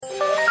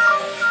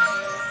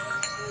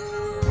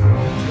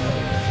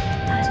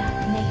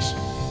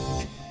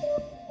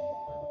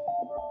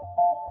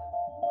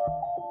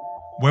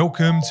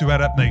Welcome to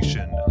Adapt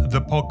Nation, the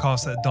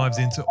podcast that dives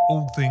into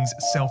all things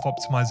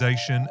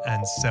self-optimization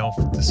and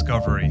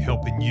self-discovery,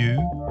 helping you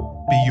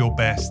be your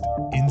best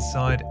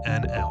inside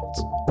and out.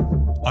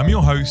 I'm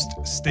your host,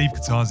 Steve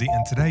Katazi,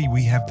 and today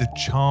we have the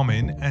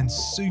charming and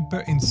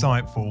super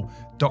insightful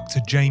Dr.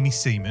 Jamie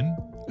Seaman,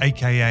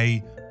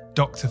 aka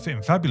Dr. Fit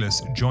and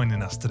Fabulous,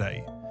 joining us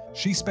today.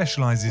 She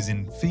specializes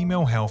in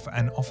female health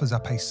and offers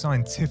up a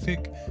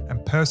scientific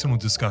and personal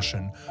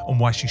discussion on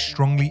why she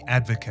strongly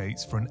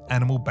advocates for an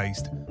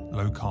animal-based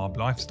low-carb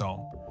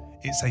lifestyle.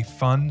 It's a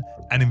fun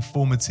and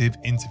informative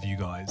interview,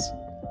 guys.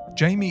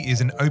 Jamie is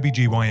an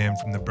OBGYN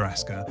from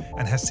Nebraska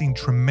and has seen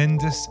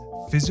tremendous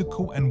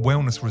physical and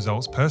wellness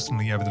results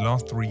personally over the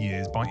last 3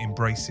 years by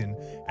embracing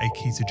a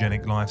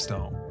ketogenic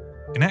lifestyle.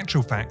 In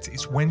actual fact,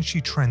 it's when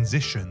she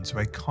transitioned to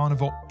a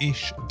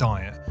carnivore-ish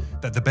diet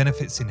that the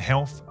benefits in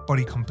health,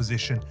 body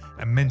composition,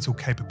 and mental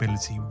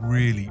capability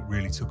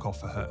really took off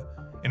for her.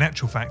 In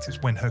actual fact,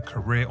 it's when her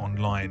career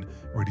online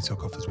really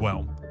took off as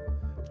well.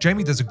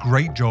 Jamie does a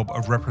great job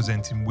of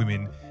representing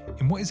women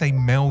in what is a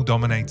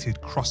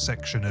male-dominated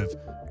cross-section of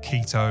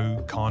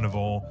keto,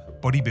 carnivore,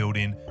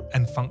 bodybuilding,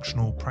 and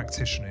functional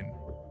practitioning.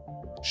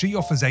 She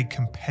offers a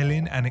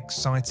compelling and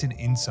exciting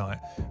insight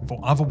for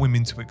other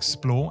women to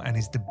explore and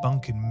is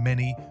debunking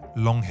many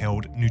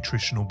long-held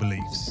nutritional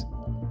beliefs.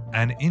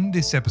 And in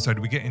this episode,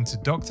 we get into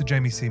Dr.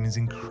 Jamie Seaman's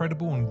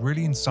incredible and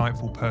really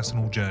insightful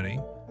personal journey,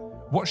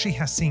 what she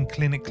has seen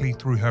clinically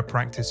through her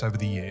practice over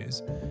the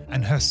years,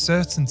 and her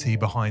certainty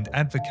behind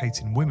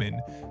advocating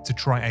women to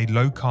try a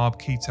low-carb,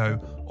 keto,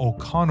 or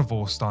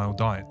carnivore-style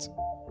diet.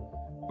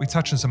 We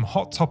touch on some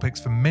hot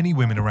topics for many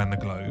women around the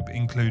globe,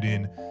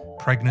 including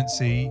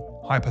pregnancy,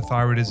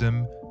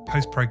 hypothyroidism,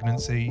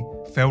 post-pregnancy,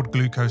 failed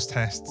glucose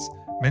tests,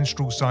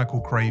 menstrual cycle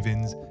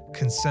cravings,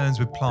 concerns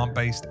with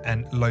plant-based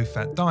and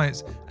low-fat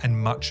diets, and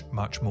much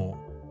more.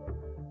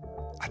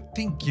 I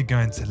think you're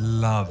going to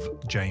love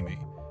Jamie,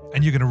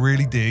 and you're going to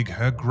really dig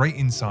her great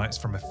insights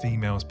from a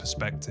female's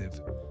perspective.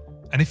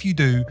 And if you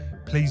do,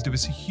 please do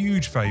us a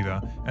huge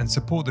favor and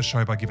support the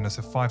show by giving us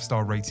a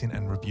 5-star rating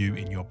and review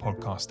in your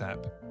podcast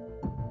app.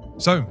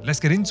 So let's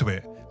get into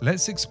it.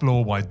 Let's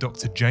explore why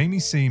Dr. Jamie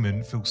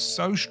Seaman feels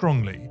so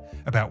strongly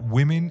about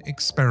women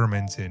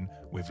experimenting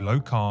with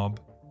low-carb,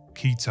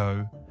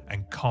 keto,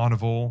 and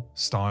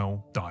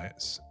carnivore-style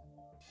diets.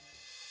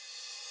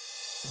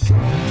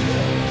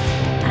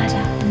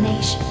 Adapt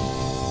Nation.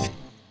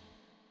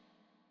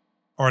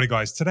 Alrighty,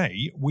 guys,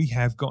 today we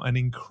have got an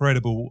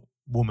incredible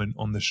woman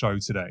on the show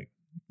today.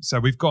 So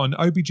we've got an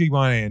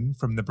OBGYN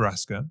from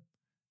Nebraska.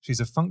 She's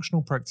a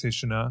functional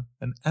practitioner,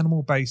 an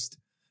animal-based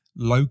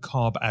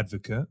low-carb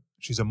advocate.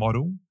 She's a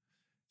model.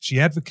 She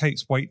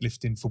advocates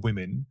weightlifting for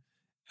women,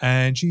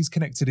 and she's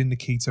connected in the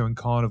keto and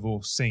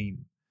carnivore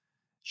scene.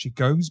 She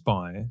goes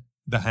by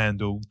the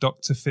handle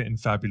Dr. Fit and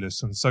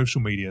Fabulous on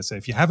social media. So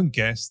if you haven't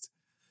guessed,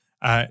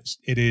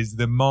 it is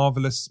the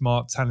marvelous,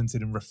 smart,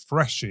 talented, and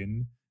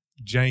refreshing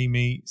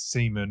Jamie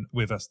Seaman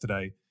with us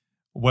today.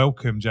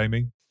 Welcome,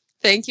 Jamie.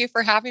 Thank you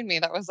for having me.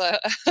 That was a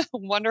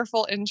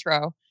wonderful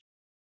intro.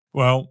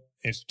 Well,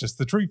 it's just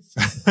the truth.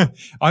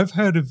 I've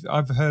heard of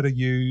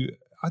you,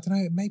 I don't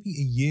know, maybe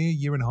a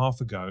year and a half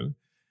ago,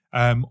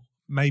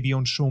 maybe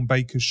on Sean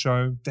Baker's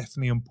show,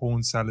 definitely on Paul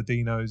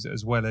Saladino's,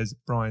 as well as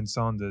Brian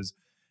Sanders.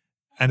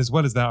 And as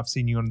well as that, I've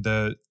seen you on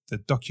the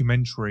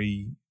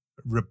documentary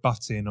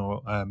rebutting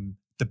or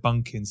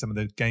debunking some of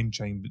the game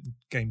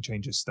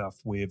changer stuff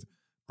with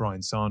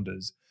Brian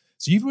Sanders.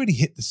 So you've really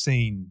hit the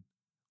scene,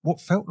 what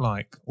felt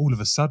like all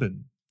of a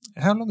sudden.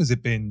 How long has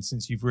it been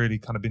since you've really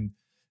kind of been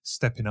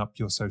stepping up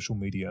your social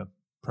media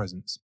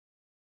presence?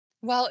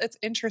 Well, it's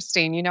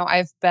interesting. You know,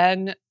 I've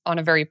been on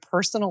a very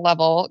personal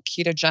level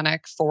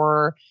ketogenic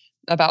for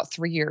about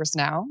 3 years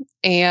now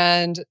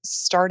and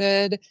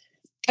started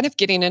kind of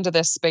getting into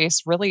this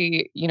space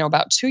really,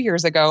 about 2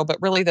 years ago, but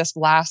really this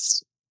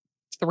last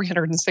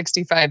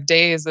 365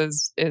 days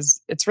is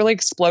it's really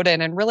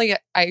exploded. And really,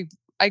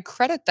 I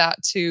credit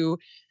that to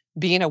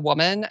being a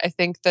woman. I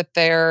think that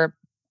there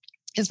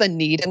is a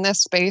need in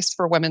this space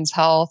for women's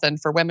health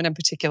and for women in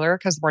particular,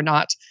 because we're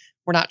not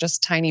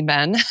just tiny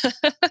men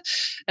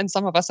and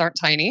some of us aren't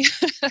tiny,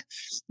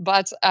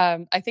 but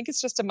I think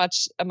it's just a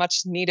much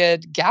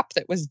needed gap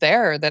that was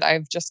there that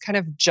I've just kind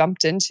of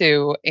jumped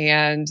into,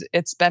 and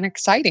it's been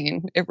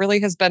exciting. It really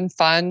has been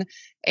fun.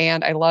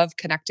 And I love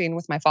connecting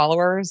with my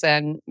followers,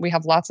 and we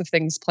have lots of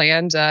things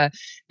planned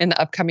in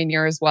the upcoming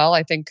year as well.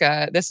 I think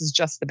this is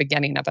just the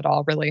beginning of it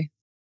all, really.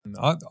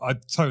 I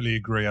totally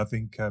agree. I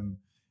think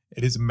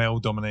it is a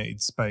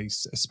male-dominated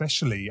space,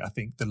 especially, I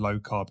think, the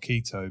low-carb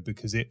keto,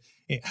 because it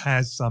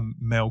has some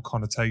male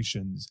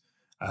connotations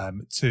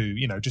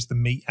to, just the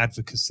meat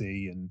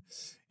advocacy and,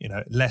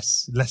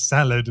 less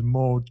salad and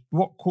more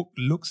what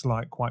looks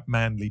like quite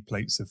manly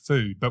plates of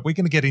food. But we're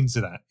going to get into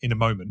that in a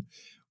moment.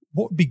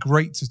 What would be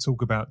great to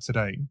talk about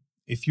today,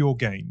 if you're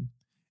game,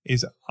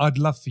 is I'd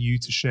love for you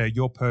to share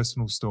your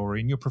personal story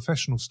and your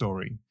professional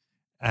story,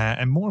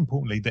 and more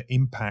importantly, the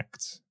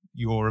impact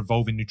your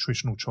evolving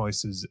nutritional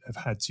choices have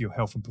had to your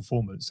health and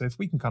performance. So if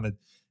we can kind of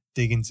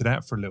dig into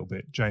that for a little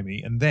bit,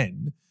 Jamie. And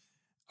then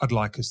I'd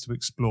like us to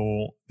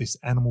explore this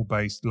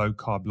animal-based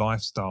low-carb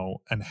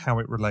lifestyle and how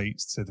it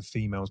relates to the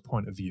female's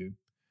point of view.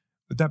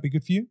 Would that be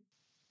good for you?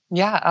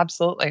 Yeah,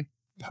 absolutely.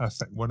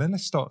 Perfect. Well, then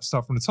let's start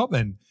from the top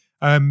then.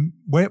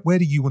 Where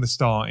do you want to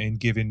start in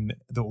giving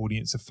the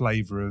audience a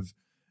flavor of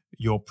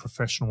your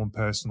professional and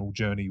personal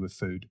journey with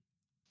food?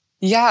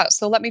 Yeah.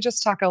 So let me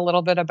just talk a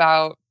little bit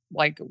about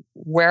like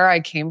where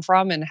I came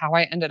from and how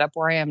I ended up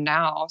where I am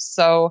now.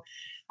 So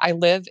I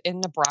live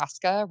in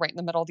Nebraska, right in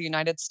the middle of the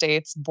United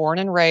States, born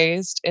and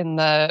raised in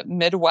the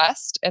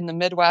Midwest. And the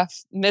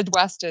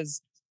Midwest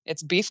is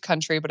it's beef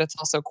country, but it's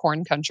also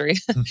corn country.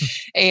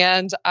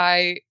 And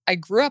I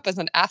grew up as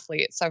an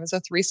athlete. So I was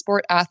a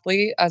 3-sport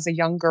athlete as a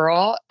young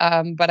girl.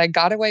 But I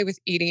got away with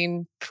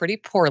eating pretty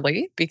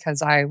poorly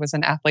because I was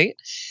an athlete.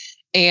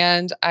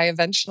 And I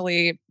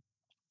eventually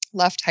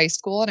left high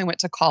school and I went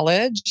to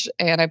college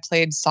and I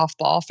played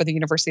softball for the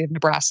University of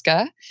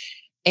Nebraska.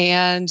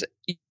 And,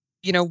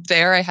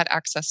 there I had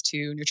access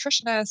to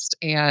nutritionists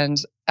and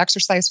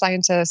exercise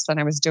scientists, and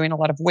I was doing a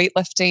lot of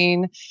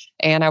weightlifting,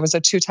 and I was a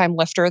 2-time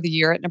lifter of the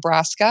year at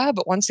Nebraska.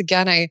 But once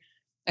again, I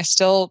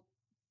still,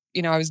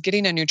 I was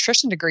getting a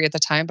nutrition degree at the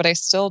time, but I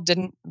still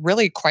didn't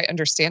really quite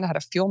understand how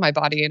to fuel my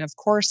body. And of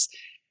course,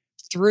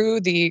 through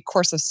the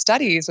course of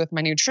studies with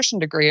my nutrition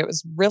degree, it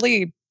was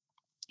really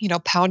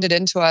pounded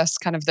into us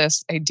kind of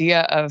this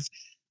idea of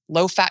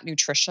low fat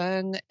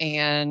nutrition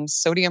and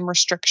sodium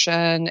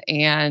restriction.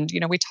 And,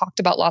 we talked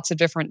about lots of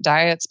different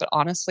diets, but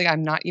honestly,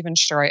 I'm not even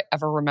sure I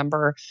ever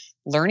remember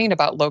learning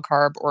about low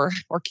carb or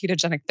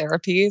ketogenic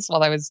therapies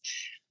while I was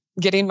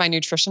getting my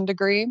nutrition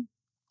degree.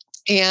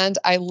 And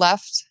I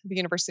left the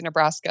University of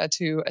Nebraska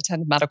to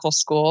attend medical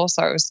school.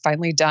 So I was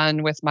finally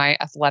done with my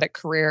athletic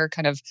career,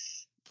 kind of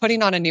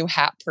putting on a new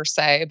hat per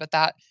se, but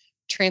that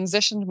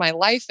transitioned my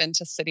life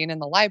into sitting in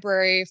the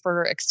library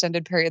for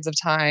extended periods of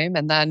time.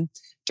 And then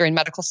during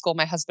medical school,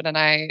 my husband and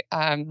I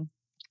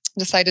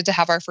decided to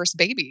have our first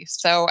baby.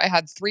 So I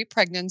had 3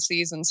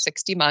 pregnancies in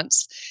 60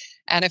 months.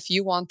 And if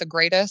you want the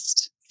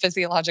greatest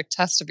physiologic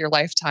test of your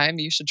lifetime,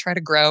 you should try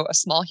to grow a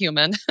small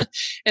human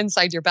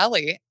inside your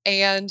belly.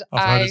 And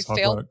I've heard it's hard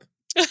failed. Work.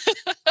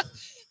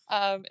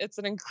 It's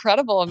an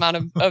incredible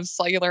amount of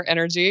cellular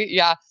energy.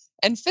 Yeah.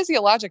 And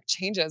physiologic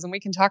changes. And we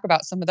can talk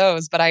about some of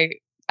those, but I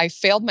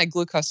failed my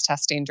glucose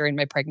testing during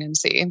my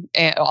pregnancy,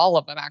 and all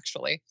of them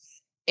actually,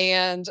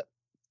 and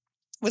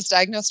was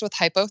diagnosed with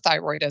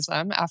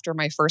hypothyroidism after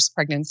my first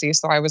pregnancy.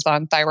 So I was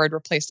on thyroid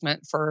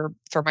replacement for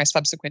my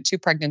subsequent 2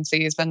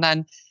 pregnancies. And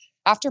then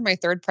after my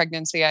 3rd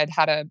pregnancy, I'd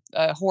had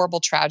a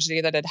horrible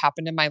tragedy that had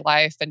happened in my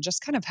life and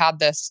just kind of had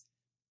this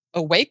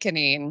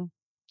awakening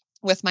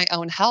with my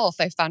own health.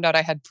 I found out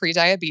I had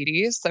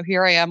prediabetes. So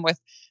here I am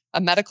with a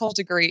medical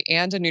degree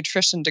and a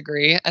nutrition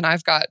degree, and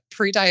I've got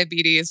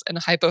prediabetes and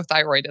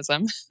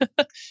hypothyroidism.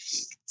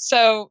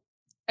 So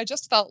I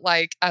just felt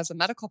like as a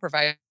medical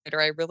provider,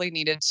 I really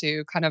needed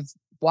to kind of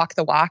walk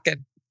the walk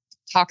and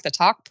talk the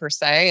talk per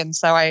se. And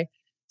so I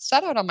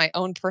set out on my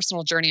own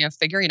personal journey of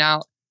figuring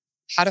out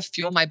how to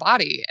fuel my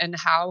body and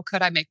how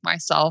could I make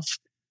myself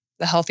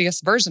the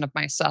healthiest version of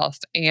myself.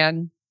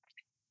 And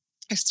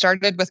I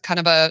started with kind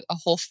of a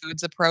whole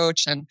foods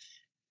approach and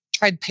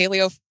tried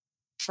paleo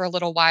for a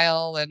little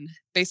while. And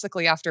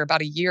basically after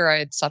about a year, I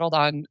had settled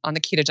on the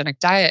ketogenic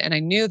diet. And I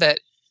knew that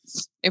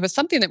it was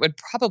something that would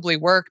probably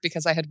work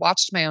because I had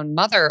watched my own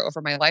mother over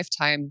my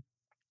lifetime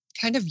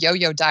kind of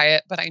yo-yo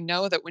diet. But I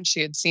know that when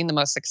she had seen the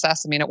most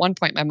success, I mean, at one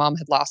point my mom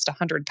had lost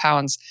 100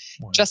 pounds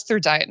just through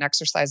diet and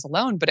exercise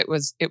alone, but it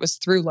was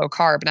through low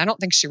carb. And I don't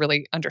think she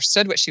really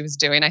understood what she was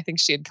doing. I think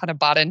she had kind of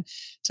bought into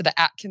the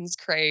Atkins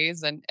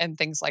craze and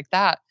things like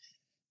that.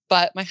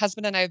 But my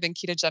husband and I have been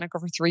ketogenic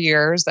over 3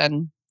 years,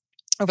 and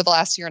over the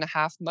last year and a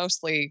half,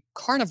 mostly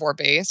carnivore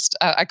based.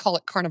 I call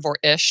it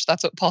carnivore-ish.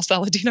 That's what Paul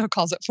Saladino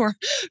calls it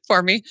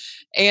for me.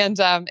 And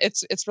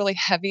it's really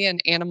heavy in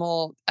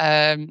animal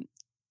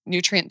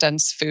nutrient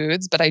dense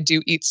foods, but I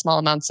do eat small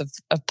amounts of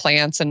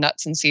plants and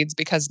nuts and seeds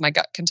because my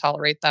gut can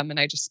tolerate them.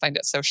 And I just find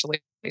it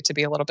socially to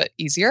be a little bit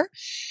easier.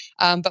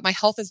 But my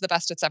health is the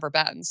best it's ever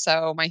been.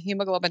 So my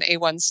hemoglobin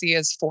A1C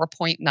is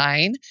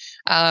 4.9.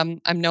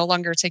 I'm no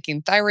longer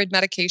taking thyroid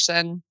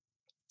medication.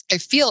 I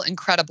feel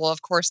incredible.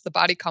 Of course, the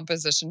body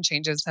composition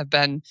changes have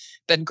been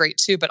great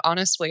too. But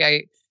honestly,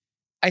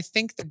 I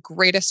think the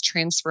greatest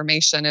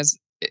transformation is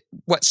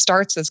what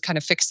starts as kind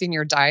of fixing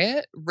your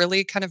diet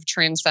really kind of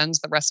transcends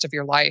the rest of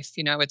your life.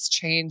 It's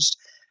changed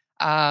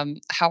how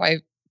I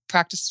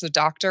practice as a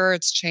doctor.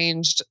 It's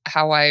changed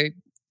how I,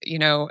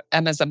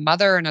 am as a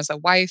mother and as a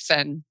wife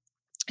and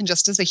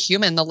just as a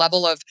human. The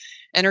level of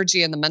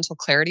energy and the mental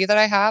clarity that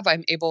I have,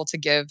 I'm able to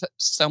give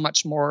so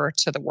much more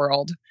to the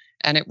world.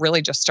 And it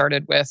really just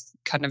started with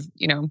kind of,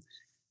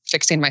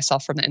 fixing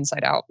myself from the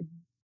inside out.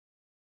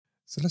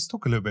 So let's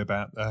talk a little bit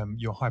about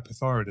your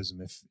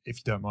hypothyroidism, if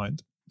you don't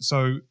mind.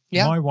 So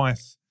Yeah. My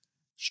wife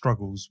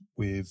struggles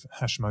with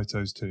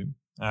Hashimoto's too.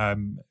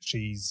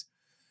 She's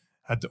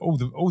had all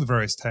the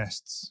various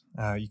tests.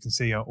 You can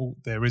see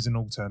there is an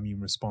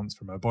autoimmune response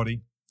from her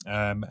body,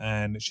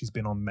 and she's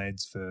been on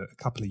meds for a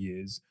couple of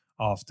years.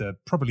 after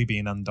probably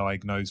being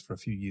undiagnosed for a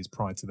few years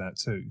prior to that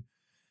too.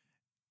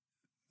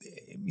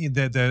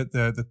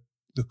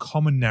 The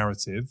common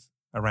narrative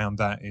around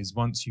that is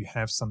once you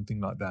have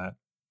something like that,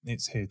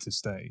 it's here to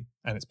stay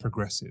and it's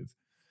progressive.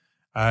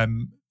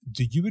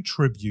 Do you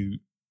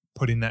attribute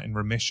putting that in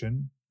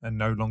remission and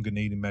no longer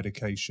needing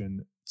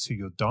medication to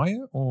your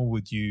diet, or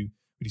would you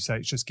say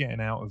it's just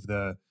getting out of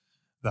the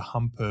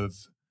hump of,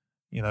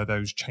 you know,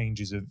 those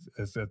changes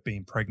of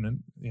being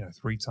pregnant, you know,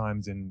 3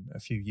 times in a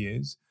few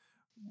years?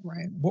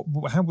 Right.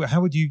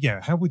 How would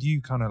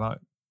you kind of like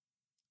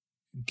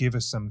give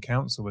us some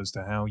counsel as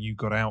to how you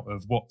got out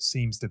of what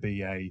seems to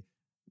be a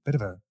bit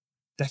of a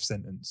death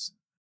sentence?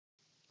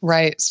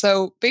 Right.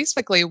 So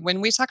basically,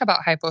 when we talk about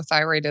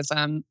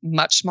hypothyroidism,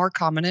 much more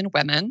common in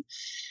women.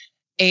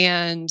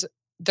 And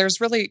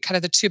there's really kind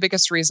of the 2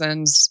 biggest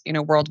reasons, you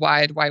know,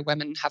 worldwide why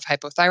women have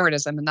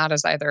hypothyroidism. And that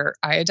is either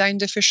iodine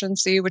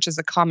deficiency, which is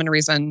a common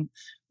reason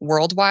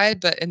worldwide,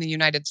 but in the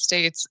United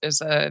States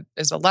is a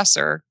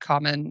lesser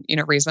common, you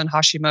know, reason.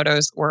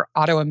 Hashimoto's or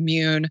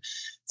autoimmune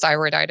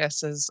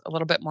thyroiditis is a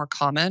little bit more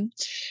common.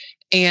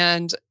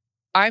 And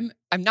I'm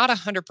not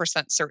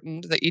 100%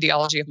 certain the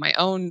etiology of my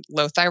own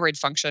low thyroid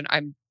function.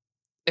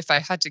 If I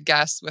had to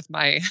guess with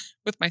my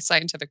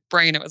scientific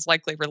brain, it was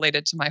likely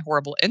related to my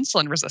horrible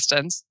insulin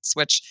resistance,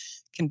 which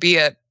can be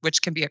a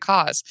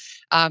cause.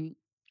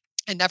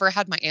 I never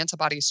had my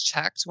antibodies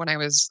checked when I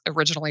was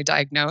originally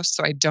diagnosed,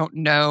 so I don't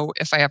know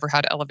if I ever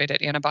had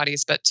elevated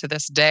antibodies. But to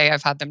this day,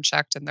 I've had them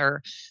checked and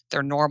they're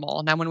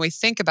normal. Now, when we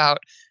think about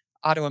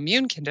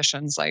autoimmune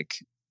conditions like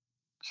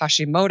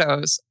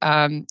Hashimoto's,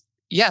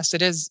 yes,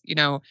 it is, you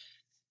know,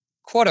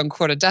 quote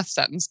unquote a death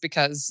sentence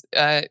because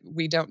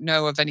we don't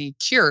know of any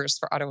cures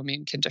for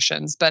autoimmune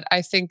conditions. But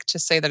I think to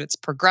say that it's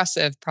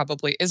progressive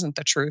probably isn't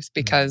the truth,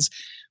 because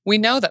we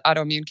know that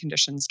autoimmune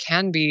conditions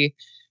can be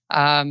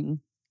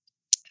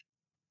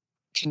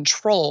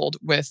controlled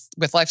with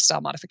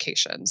lifestyle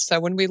modifications. So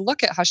when we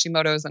look at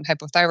Hashimoto's and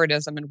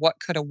hypothyroidism and what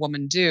could a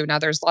woman do, now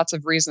there's lots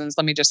of reasons.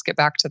 Let me just get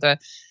back to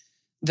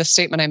the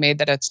statement I made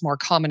that it's more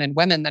common in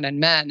women than in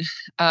men.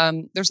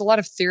 There's a lot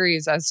of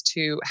theories as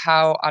to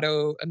how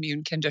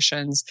autoimmune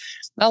conditions,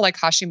 not like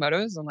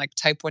Hashimoto's and like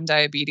type 1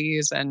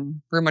 diabetes and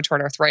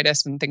rheumatoid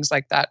arthritis and things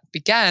like that,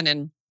 began.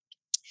 And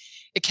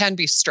it can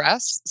be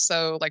stress.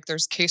 So like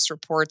there's case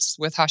reports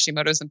with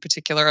Hashimoto's in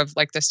particular of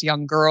like this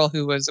young girl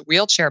who was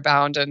wheelchair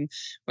bound and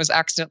was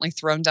accidentally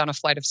thrown down a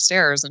flight of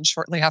stairs. And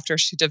shortly after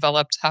she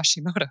developed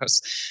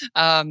Hashimoto's.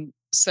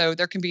 So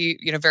there can be,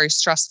 you know, very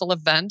stressful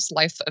events,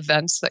 life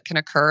events that can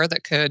occur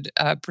that could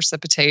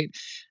precipitate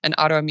an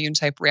autoimmune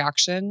type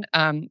reaction.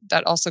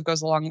 That also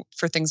goes along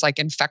for things like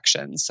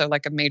infections. So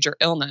like a major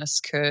illness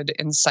could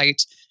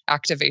incite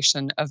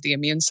activation of the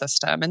immune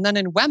system. And then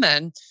in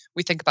women,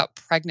 we think about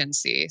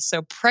pregnancy.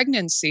 So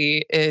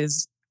pregnancy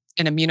is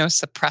an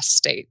immunosuppressed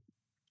state.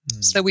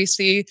 So we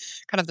see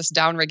kind of this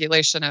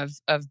downregulation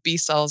of B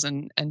cells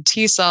and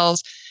T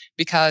cells,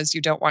 because you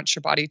don't want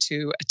your body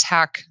to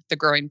attack the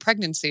growing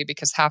pregnancy,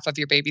 because half of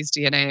your baby's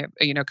DNA,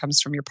 you know,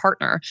 comes from your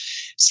partner.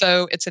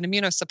 So it's an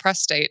immunosuppressed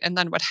state. And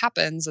then what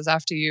happens is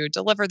after you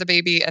deliver the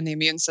baby and the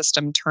immune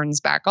system turns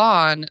back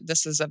on,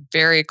 this is a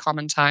very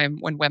common time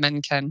when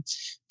women can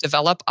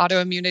develop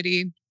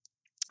autoimmunity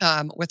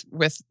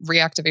with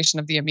reactivation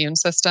of the immune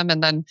system.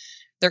 And then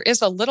there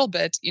is a little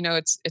bit, you know,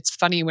 it's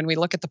funny when we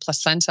look at the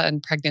placenta in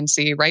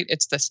pregnancy, right?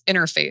 It's this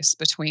interface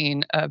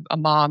between a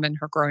mom and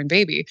her growing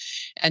baby.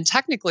 And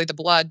technically the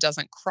blood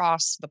doesn't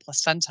cross the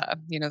placenta.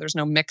 You know, there's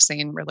no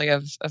mixing really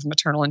of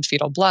maternal and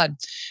fetal blood.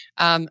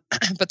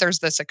 But there's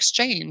this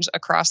exchange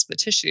across the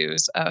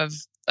tissues of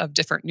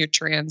different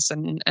nutrients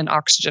and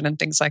oxygen and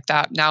things like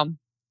that. Now,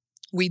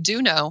 we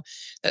do know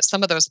that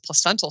some of those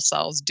placental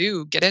cells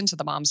do get into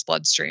the mom's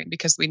bloodstream,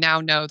 because we now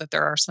know that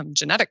there are some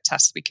genetic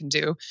tests we can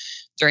do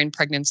during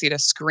pregnancy to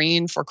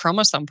screen for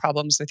chromosome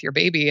problems with your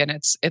baby. And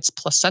it's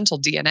placental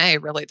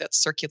DNA really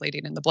that's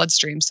circulating in the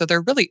bloodstream. So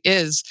there really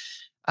is,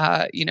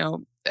 you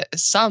know,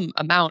 some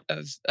amount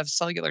of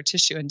cellular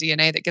tissue and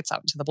DNA that gets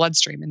out into the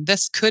bloodstream. And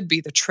this could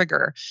be the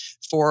trigger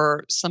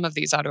for some of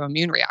these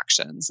autoimmune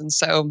reactions. And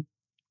so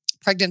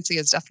pregnancy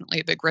is definitely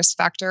a big risk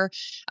factor.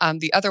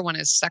 The other one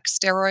is sex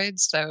steroids.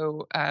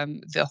 So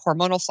the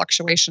hormonal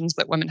fluctuations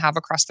that women have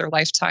across their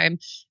lifetime,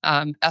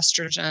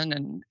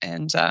 estrogen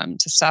and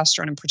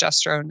testosterone and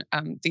progesterone,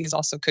 these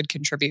also could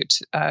contribute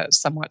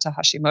somewhat to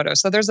Hashimoto.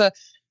 So there's a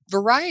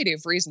variety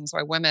of reasons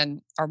why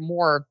women are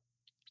more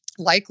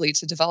likely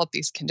to develop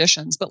these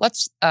conditions. But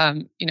let's,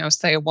 you know,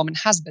 say a woman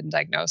has been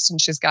diagnosed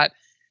and she's got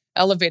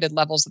elevated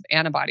levels of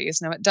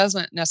antibodies. Now, it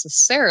doesn't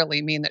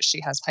necessarily mean that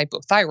she has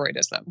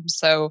hypothyroidism.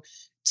 So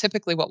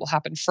typically what will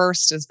happen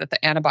first is that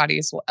the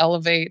antibodies will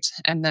elevate.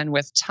 And then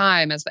with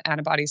time, as the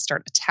antibodies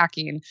start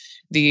attacking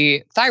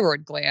the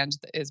thyroid gland,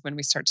 is when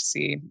we start to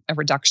see a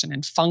reduction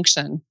in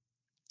function,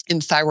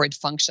 in thyroid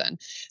function.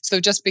 So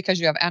just because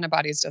you have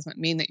antibodies doesn't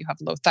mean that you have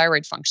low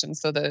thyroid function.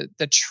 So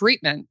the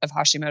treatment of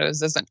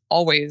Hashimoto's isn't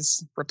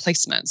always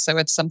replacement. So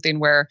it's something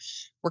where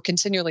we're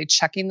continually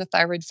checking the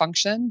thyroid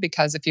function,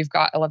 because if you've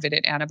got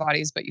elevated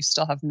antibodies, but you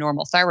still have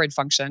normal thyroid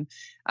function,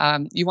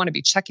 you want to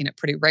be checking it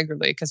pretty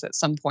regularly, because at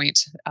some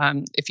point,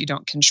 if you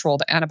don't control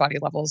the antibody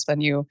levels,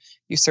 then you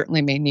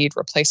certainly may need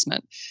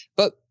replacement.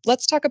 But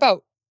let's talk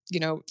about,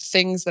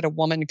 things that a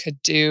woman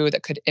could do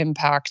that could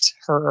impact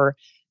her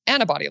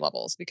antibody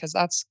levels, because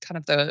that's kind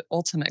of the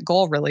ultimate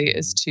goal, really,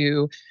 is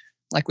to,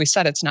 like we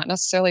said, it's not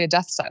necessarily a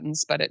death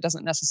sentence, but it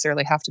doesn't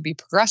necessarily have to be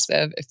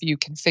progressive if you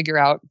can figure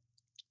out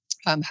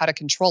how to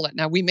control it.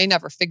 Now, we may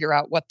never figure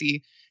out what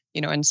the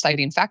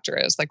inciting factor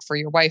is. Like for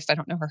your wife, I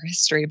don't know her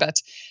history, but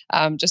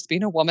just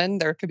being a woman,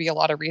 there could be a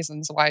lot of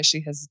reasons why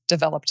she has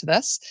developed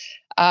this.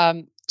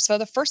 So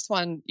the first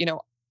one,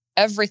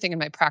 everything in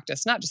my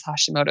practice, not just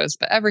Hashimoto's,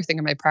 but everything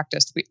in my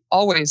practice, we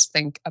always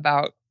think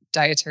about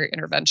dietary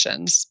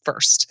interventions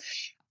first.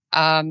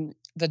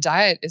 The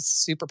diet is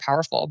super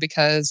powerful,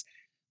 because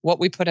what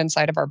we put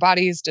inside of our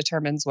bodies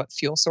determines what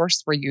fuel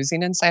source we're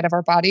using inside of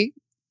our body.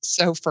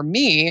 So for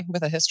me,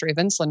 with a history of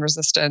insulin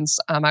resistance,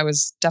 I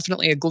was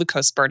definitely a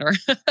glucose burner.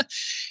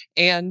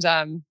 And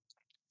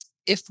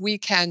if we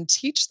can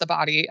teach the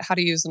body how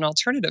to use an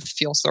alternative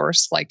fuel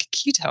source like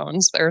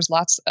ketones, there's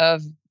lots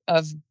of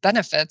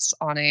benefits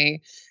on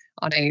a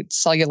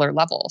cellular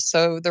level.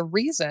 So the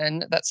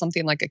reason that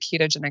something like a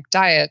ketogenic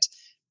diet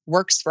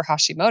works for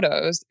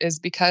Hashimoto's is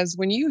because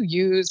when you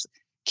use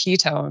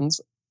ketones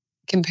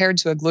compared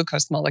to a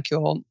glucose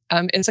molecule,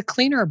 it's a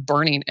cleaner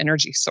burning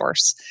energy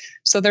source.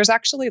 So there's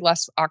actually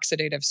less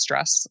oxidative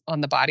stress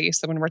on the body.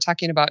 So when we're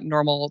talking about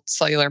normal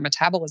cellular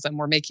metabolism,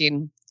 we're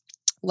making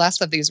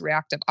less of these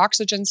reactive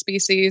oxygen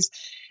species,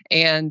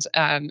 and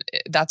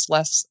that's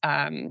less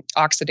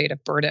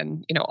oxidative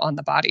burden, on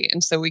the body.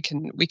 And so we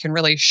can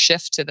really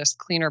shift to this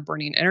cleaner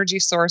burning energy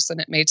source,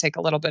 and it may take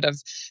a little bit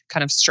of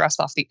kind of stress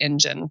off the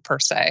engine per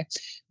se.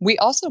 We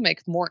also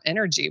make more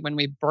energy when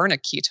we burn a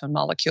ketone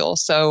molecule.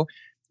 So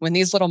when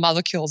these little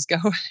molecules go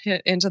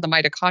into the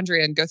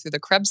mitochondria and go through the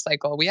Krebs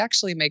cycle, we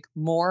actually make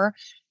more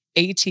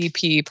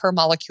ATP per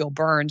molecule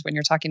burned when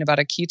you're talking about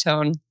a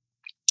ketone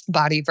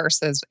body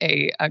versus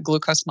a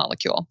glucose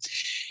molecule.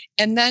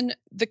 And then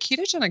the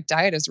ketogenic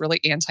diet is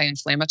really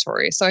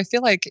anti-inflammatory. So I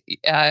feel like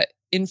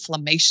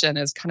inflammation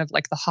is kind of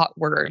like the hot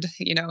word,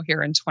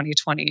 here in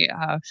 2020.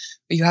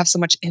 You have so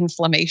much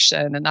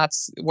inflammation, and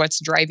that's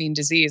what's driving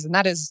disease. And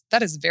that is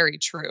very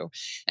true.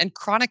 And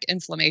chronic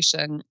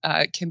inflammation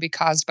can be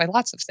caused by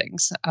lots of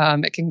things.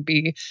 It can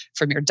be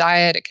from your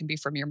diet. It can be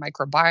from your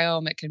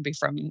microbiome. It can be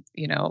from,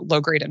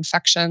 low-grade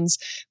infections.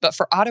 But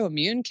for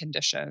autoimmune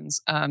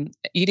conditions,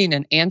 eating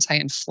an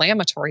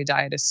anti-inflammatory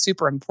diet is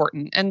super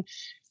important. And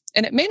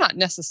it may not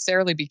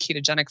necessarily be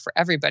ketogenic for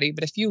everybody,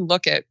 but if you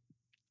look at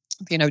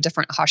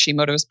different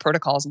Hashimoto's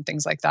protocols and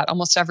things like that,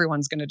 almost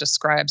everyone's going to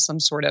describe some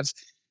sort of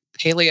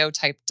paleo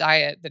type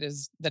diet that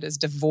is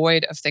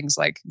devoid of things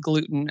like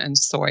gluten and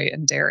soy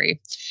and dairy.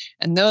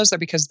 And those are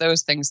because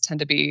those things tend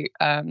to be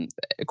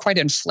quite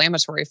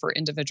inflammatory for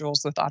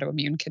individuals with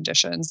autoimmune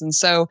conditions. And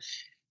so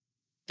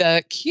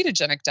the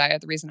ketogenic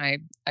diet, the reason I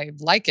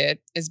like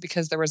it is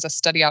because there was a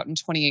study out in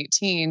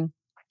 2018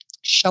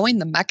 showing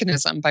the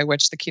mechanism by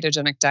which the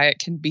ketogenic diet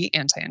can be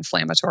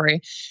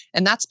anti-inflammatory.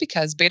 And that's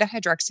because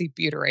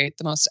beta-hydroxybutyrate,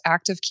 the most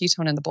active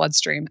ketone in the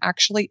bloodstream,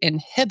 actually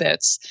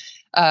inhibits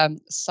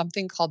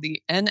something called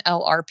the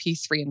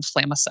NLRP3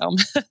 inflammasome,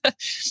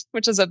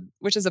 which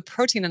is a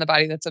protein in the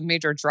body that's a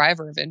major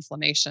driver of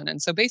inflammation.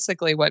 And so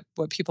basically what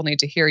people need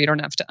to hear, you don't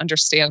have to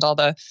understand all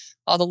the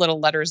little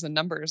letters and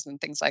numbers and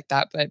things like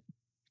that, but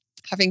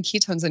having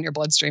ketones in your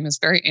bloodstream is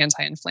very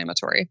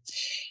anti-inflammatory.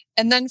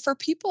 And then for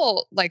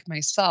people like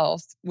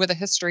myself with a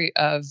history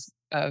of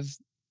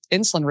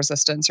insulin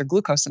resistance or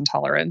glucose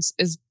intolerance,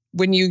 is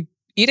when you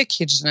eat a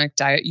ketogenic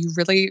diet, you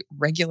really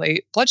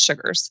regulate blood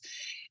sugars.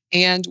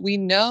 And we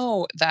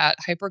know that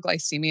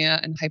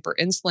hyperglycemia and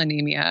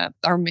hyperinsulinemia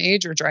are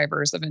major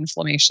drivers of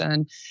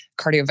inflammation,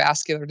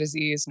 cardiovascular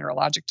disease,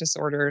 neurologic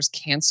disorders,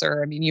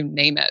 cancer, you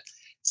name it.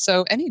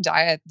 So any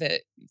diet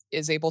that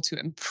is able to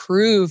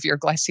improve your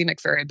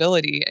glycemic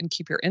variability and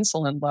keep your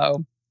insulin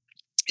low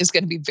is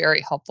going to be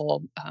very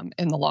helpful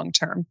in the long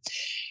term.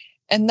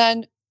 And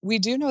then we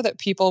do know that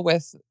people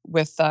with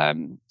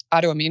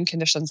autoimmune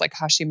conditions like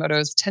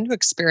Hashimoto's tend to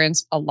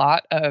experience a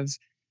lot of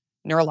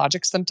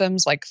neurologic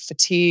symptoms like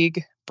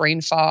fatigue, brain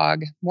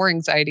fog, more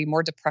anxiety,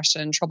 more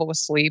depression, trouble with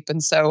sleep.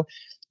 And so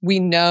we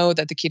know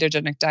that the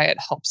ketogenic diet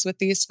helps with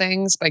these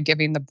things by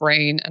giving the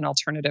brain an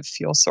alternative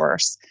fuel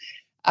source.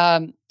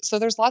 So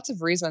there's lots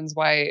of reasons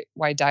why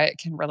diet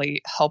can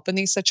really help in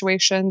these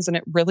situations. And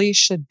it really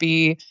should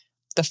be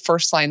the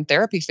first line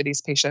therapy for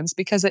these patients,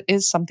 because it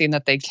is something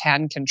that they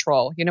can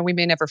control. We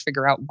may never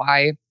figure out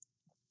why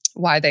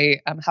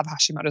they have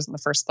Hashimoto's in the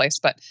first place,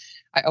 but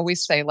I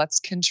always say,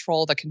 let's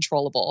control the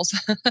controllables.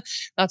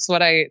 That's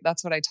what I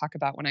talk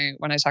about when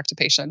I talk to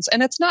patients.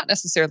 And it's not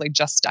necessarily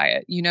just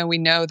diet. We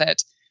know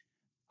that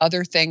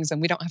other things,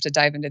 and we don't have to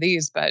dive into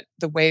these, but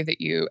the way that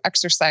you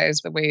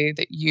exercise, the way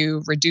that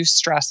you reduce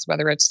stress,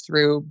 whether it's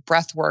through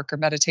breath work or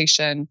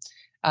meditation,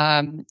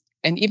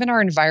 and even our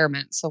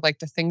environment. So like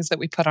the things that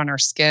we put on our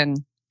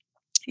skin,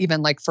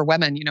 even like for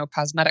women,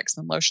 cosmetics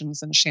and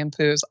lotions and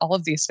shampoos, all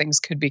of these things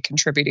could be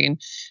contributing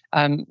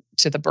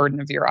to the burden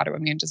of your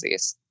autoimmune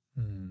disease.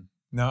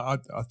 No,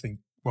 I think,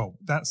 well,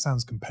 that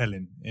sounds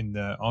compelling in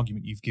the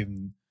argument you've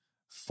given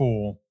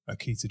for a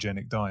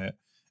ketogenic diet.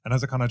 And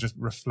as I kind of just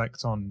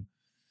reflect on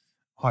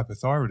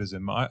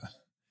hypothyroidism,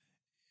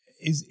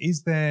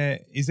 is there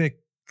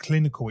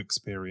clinical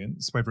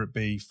experience, whether it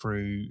be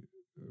through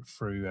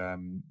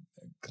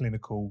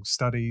clinical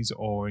studies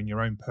or in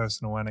your own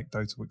personal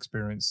anecdotal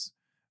experience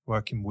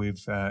working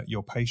with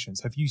your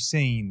patients, have you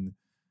seen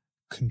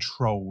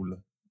control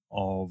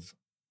of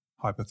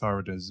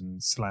hypothyroidism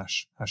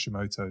 /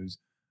 Hashimoto's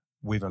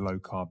with a low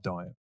carb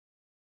diet?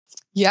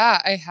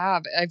 Yeah, I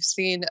have. I've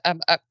seen,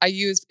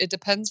 it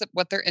depends on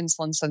what their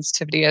insulin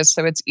sensitivity is.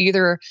 So it's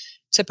either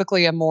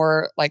typically a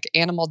more like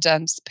animal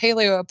dense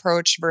paleo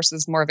approach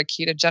versus more of a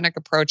ketogenic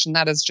approach. And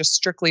that is just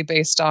strictly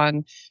based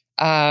on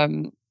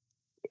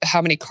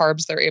how many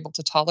carbs they're able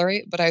to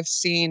tolerate. But I've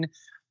seen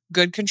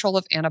good control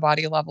of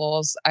antibody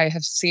levels. I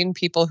have seen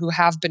people who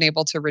have been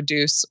able to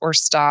reduce or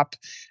stop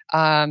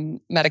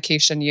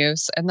medication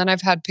use. And then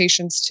I've had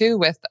patients too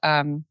with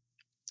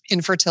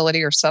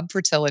infertility or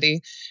subfertility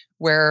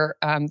where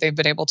they've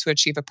been able to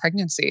achieve a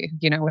pregnancy,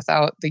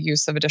 without the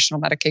use of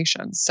additional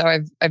medications. So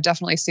I've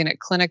definitely seen it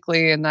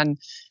clinically. And then,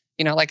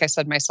 like I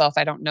said myself,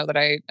 I don't know that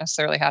I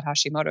necessarily had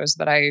Hashimoto's,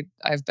 but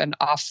I've been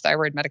off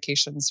thyroid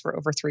medications for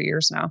over 3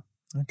 years now.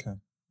 Okay.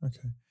 I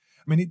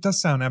mean, it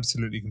does sound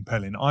absolutely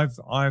compelling. I've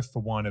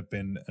for one have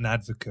been an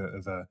advocate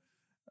of a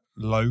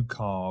low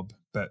carb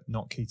but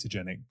not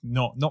ketogenic,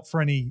 not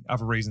for any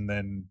other reason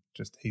than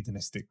just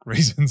hedonistic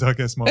reasons, I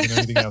guess, more than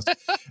anything else.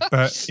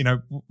 But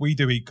we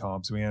do eat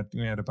carbs. We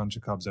had a bunch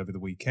of carbs over the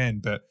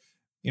weekend, but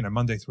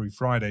Monday through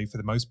Friday, for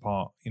the most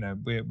part,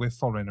 we're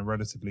following a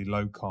relatively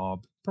low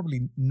carb.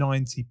 Probably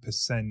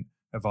 90%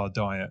 of our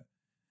diet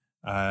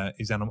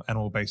is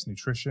animal-based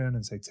nutrition,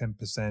 and say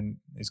 10%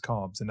 is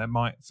carbs. And that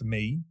might, for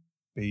me,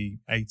 be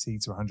 80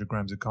 to 100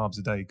 grams of carbs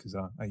a day because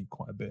I eat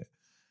quite a bit.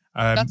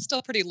 That's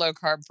still pretty low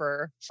carb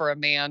for a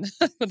man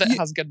that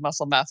has good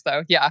muscle mass,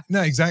 though. Yeah.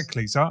 No,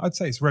 exactly. So I'd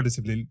say it's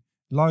relatively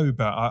low,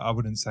 but I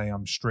wouldn't say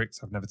I'm strict.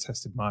 I've never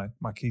tested my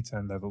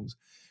ketone levels.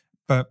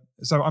 But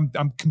so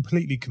I'm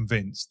completely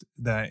convinced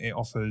that it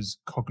offers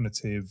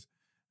cognitive,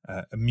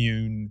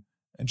 immune,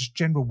 and just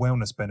general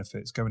wellness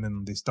benefits going in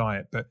on this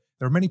diet. But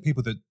there are many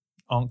people that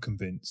aren't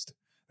convinced.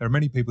 There are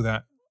many people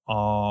that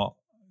are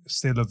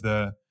still of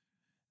the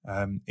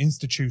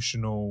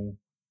institutional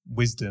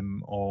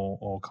wisdom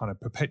or kind of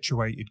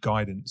perpetuated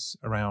guidance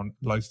around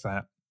low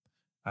fat,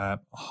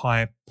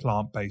 high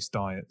plant-based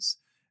diets.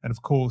 And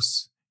of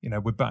course,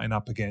 we're butting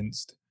up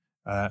against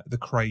the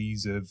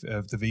craze of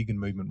the vegan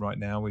movement right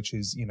now, which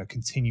is,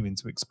 continuing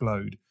to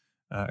explode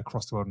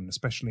across the world, and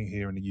especially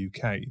here in the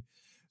UK.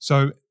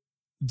 So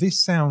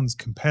this sounds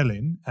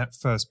compelling at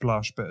first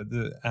blush, but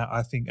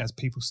I think as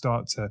people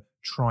start to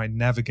try and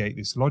navigate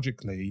this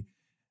logically,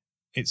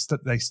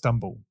 they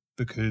stumble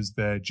because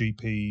their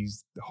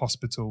GPs, the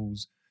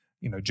hospitals,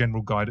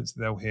 general guidance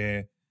that they'll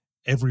hear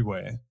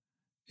everywhere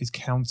is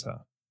counter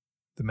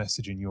the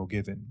messaging you're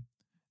giving,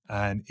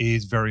 and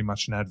is very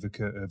much an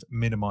advocate of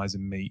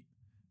minimizing meat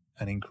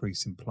and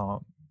increasing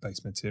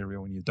plant-based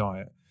material in your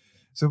diet.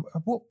 So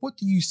what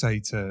do you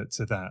say to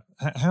that?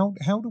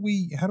 How do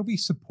we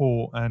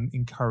support and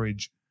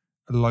encourage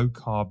a low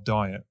carb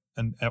diet,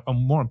 and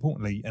more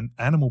importantly, an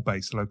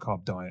animal-based low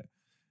carb diet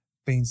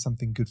being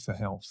something good for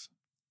health?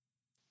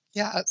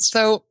 Yeah.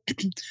 So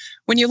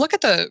when you look at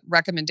the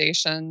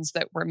recommendations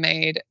that were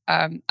made,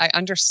 I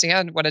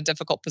understand what a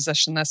difficult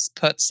position this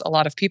puts a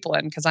lot of people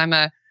in, because I'm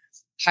a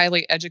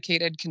highly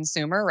educated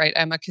consumer, right?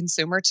 I'm a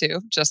consumer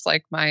too, just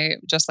like my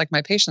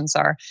patients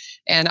are.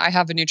 And I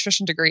have a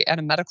nutrition degree and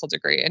a medical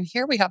degree. And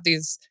here we have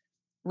these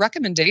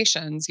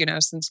recommendations,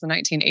 since the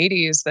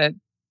 1980s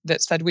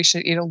that said we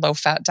should eat a low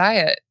fat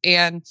diet.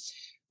 And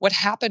what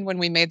happened when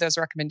we made those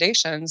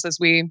recommendations is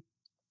we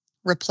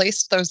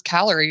replaced those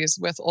calories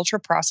with ultra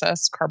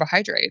processed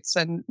carbohydrates.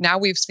 And now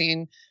we've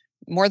seen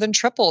more than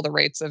triple the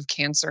rates of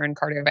cancer and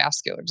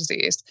cardiovascular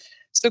disease.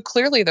 So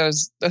clearly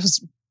those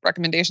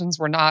recommendations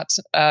were not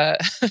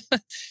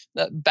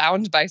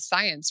bound by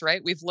science,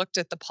 right? We've looked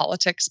at the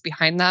politics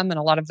behind them, and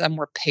a lot of them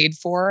were paid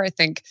for. I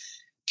think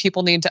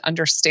people need to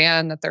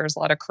understand that there's a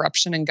lot of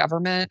corruption in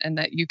government, and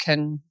that you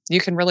can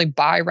really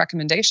buy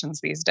recommendations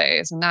these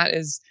days. And that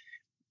is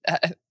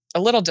a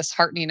little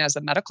disheartening as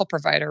a medical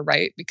provider,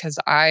 right? Because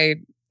I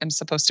am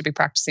supposed to be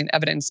practicing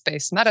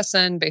evidence-based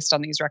medicine based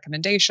on these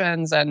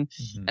recommendations, and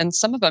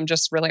some of them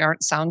just really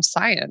aren't sound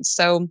science.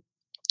 So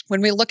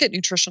when we look at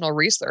nutritional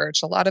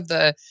research, a lot of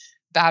the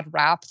bad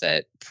rap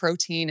that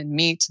protein and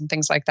meat and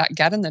things like that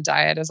get in the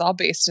diet is all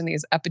based in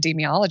these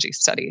epidemiology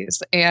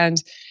studies,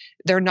 and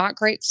they're not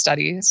great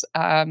studies.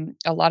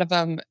 A lot of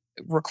them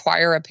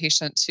require a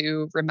patient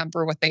to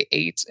remember what they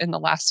ate in the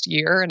last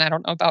year. And I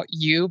don't know about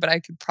you, but I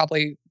could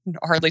probably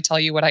hardly tell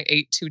you what I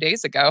ate 2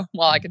 days ago.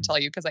 Well, I can tell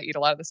you because I eat a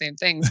lot of the same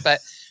things, but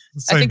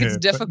I think it's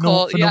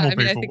difficult. I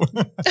think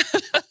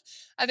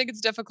I think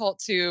it's difficult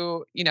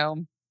to,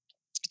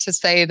 to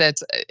say that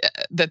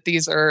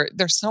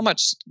there's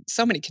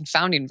so many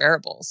confounding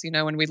variables.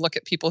 When we look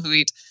at people who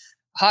eat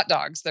hot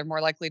dogs, they're more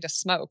likely to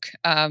smoke.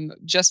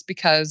 Just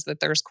because that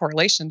there's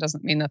correlation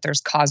doesn't mean that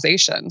there's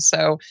causation.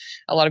 So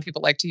a lot of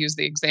people like to use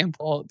the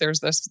example. There's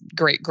this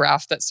great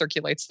graph that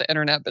circulates the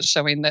internet, but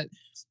showing that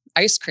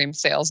ice cream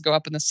sales go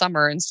up in the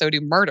summer and so do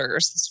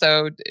murders.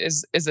 So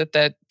is it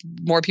that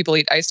more people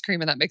eat ice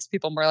cream and that makes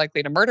people more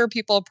likely to murder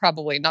people?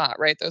 Probably not,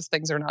 right? Those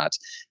things are not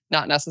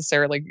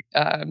necessarily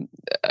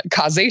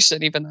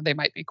causation, even though they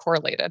might be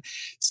correlated.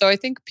 So I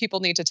think people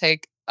need to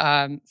take,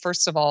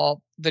 first of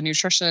all, the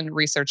nutrition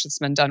research that's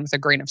been done with a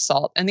grain of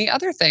salt. And the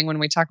other thing when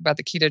we talk about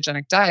the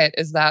ketogenic diet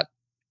is that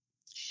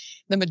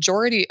the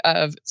majority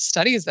of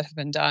studies that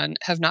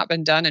have not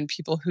been done in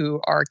people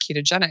who are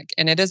ketogenic,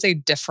 and it is a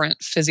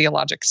different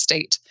physiologic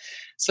state.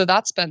 So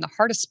that's been the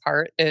hardest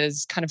part,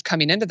 is kind of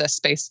coming into this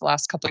space the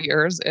last couple of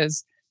years,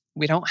 is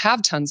we don't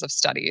have tons of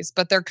studies,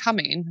 but they're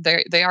coming.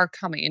 They are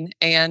coming.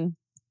 And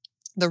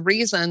the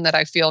reason that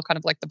I feel kind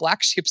of like the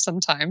black sheep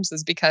sometimes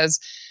is because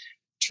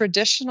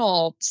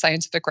traditional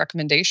scientific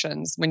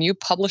recommendations, when you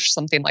publish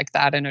something like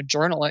that in a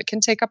journal, it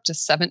can take up to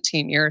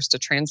 17 years to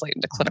translate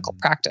into clinical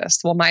practice.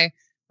 Well,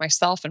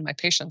 myself and my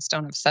patients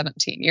don't have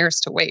 17 years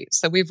to wait.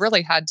 So we've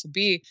really had to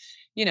be,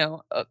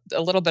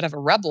 a little bit of a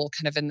rebel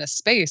kind of in this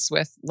space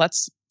with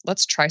let's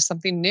try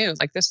something new.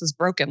 Like, this is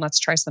broken. Let's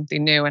try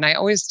something new. And I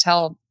always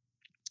tell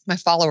my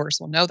followers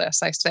will know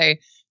this. I say,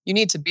 you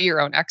need to be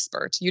your own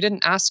expert. You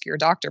didn't ask your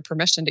doctor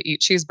permission to eat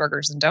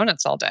cheeseburgers and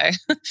donuts all day.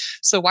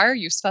 So why are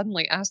you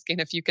suddenly asking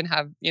if you can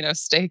have,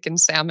 steak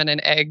and salmon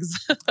and eggs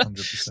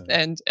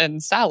 100%.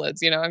 and salads?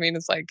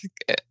 It's like,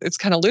 it's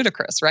kind of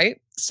ludicrous, right?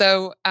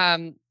 So,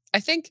 I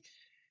think,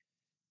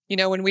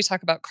 when we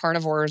talk about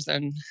carnivores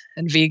and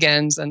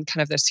vegans and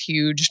kind of this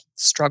huge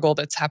struggle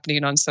that's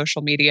happening on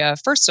social media,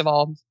 first of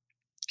all,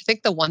 I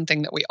think the one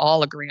thing that we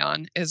all agree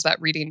on is that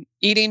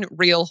eating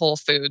real whole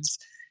foods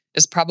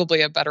is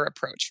probably a better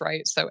approach,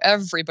 right? So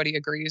everybody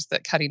agrees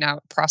that cutting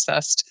out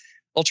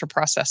ultra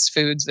processed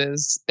foods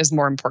is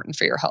more important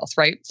for your health,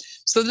 right?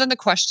 So then the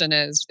question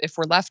is, if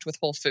we're left with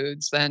whole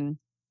foods, then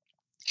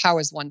how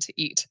is one to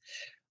eat?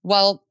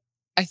 Well,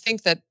 I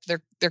think that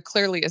there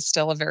clearly is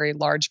still a very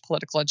large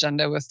political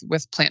agenda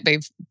with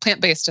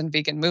plant-based and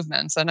vegan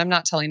movements, and I'm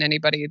not telling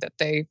anybody that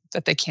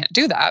they can't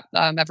do that.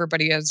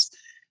 Everybody is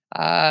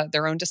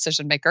their own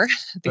decision maker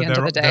at the end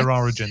of the day. There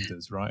are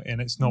agendas, right?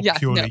 And it's not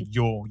purely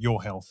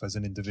your health as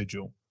an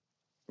individual.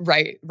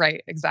 Right,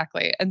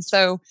 exactly. And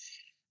so,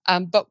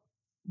 but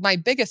my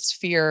biggest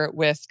fear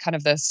with kind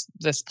of this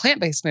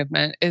plant-based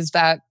movement is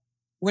that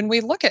when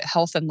we look at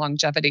health and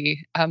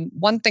longevity,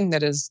 one thing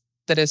that is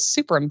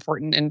super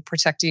important in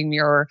protecting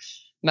your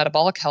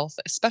metabolic health,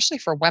 especially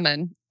for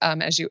women,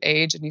 as you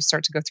age and you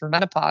start to go through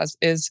menopause,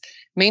 is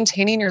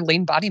maintaining your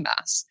lean body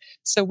mass.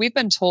 So we've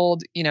been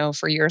told,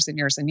 for years and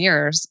years and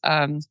years,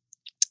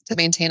 to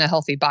maintain a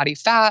healthy body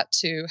fat,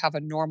 to have a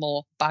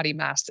normal body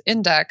mass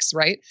index,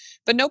 right?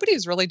 But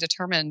nobody's really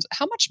determined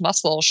how much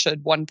muscle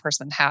should one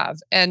person have.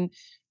 And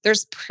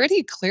there's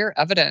pretty clear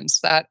evidence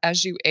that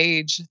as you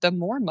age, the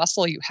more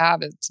muscle you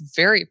have, it's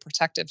very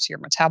protective to your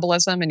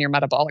metabolism and your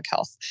metabolic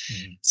health.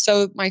 Mm-hmm.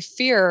 So my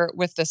fear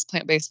with this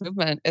plant-based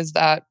movement is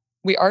that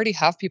we already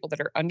have people that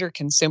are under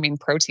consuming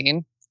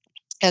protein.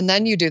 And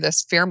then you do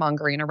this fear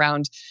mongering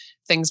around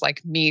things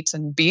like meat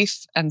and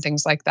beef and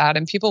things like that.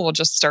 And people will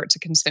just start to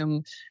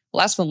consume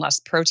less and less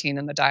protein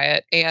in the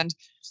diet. And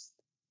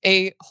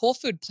a whole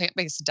food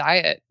plant-based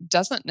diet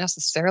doesn't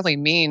necessarily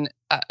mean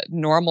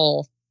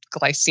normal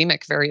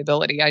glycemic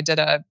variability. I did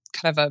a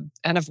kind of a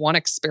N of 1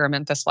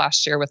 experiment this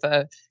last year with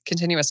a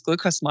continuous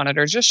glucose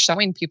monitor, just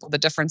showing people the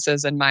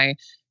differences in my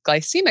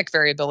glycemic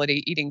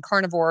variability, eating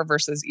carnivore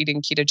versus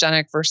eating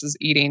ketogenic versus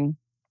eating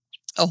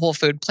a whole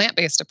food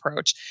plant-based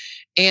approach.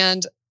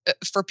 And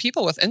for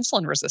people with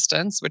insulin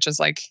resistance, which is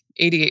like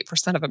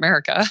 88% of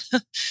America,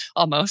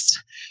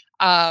 almost,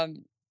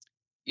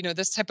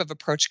 this type of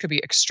approach could be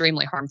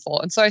extremely harmful.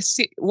 And so I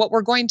see what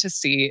we're going to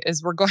see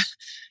is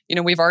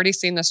we've already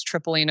seen this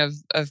tripling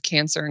of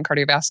cancer and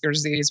cardiovascular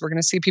disease. We're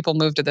going to see people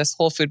move to this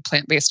whole food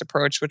plant-based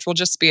approach, which will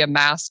just be a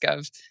mask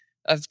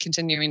of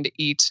continuing to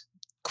eat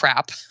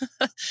crap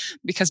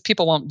because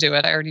people won't do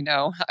it. I already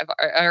know.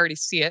 I already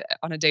see it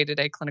on a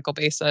day-to-day clinical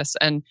basis.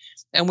 And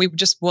we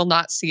just will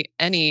not see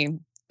any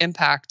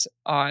impact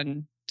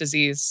on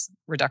disease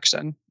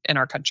reduction in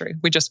our country.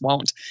 We just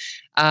won't.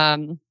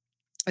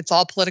 It's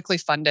all politically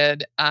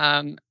funded.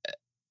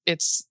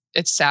 It's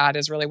sad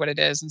is really what it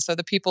is. And so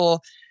the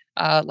people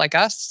like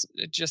us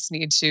just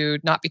need to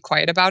not be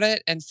quiet about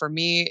it. And for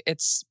me,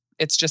 it's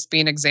just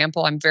being an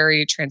example. I'm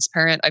very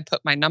transparent. I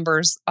put my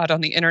numbers out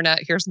on the internet.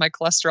 Here's my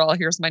cholesterol.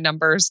 Here's my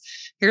numbers.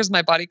 Here's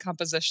my body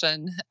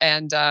composition.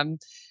 And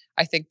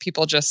I think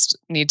people just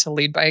need to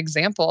lead by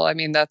example. I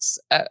mean,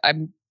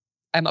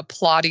 I'm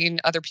applauding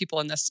other people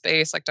in this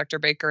space like Dr.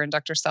 Baker and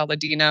Dr.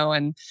 Saladino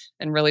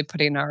and really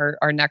putting our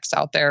necks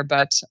out there.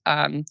 But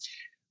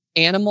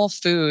animal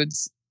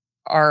foods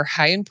are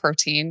high in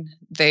protein.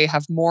 They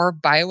have more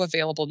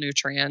bioavailable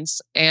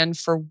nutrients. And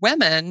for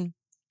women,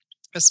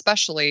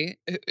 especially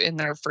in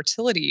their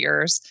fertility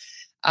years,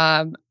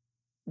 um,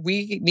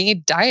 we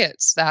need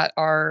diets that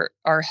are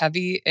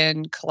heavy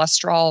in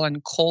cholesterol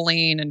and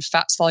choline and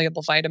fat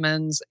soluble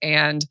vitamins,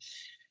 and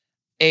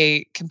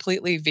a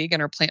completely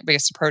vegan or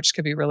plant-based approach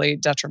could be really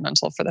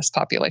detrimental for this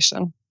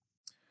population.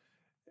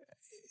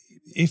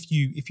 If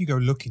you go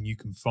looking, you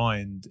can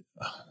find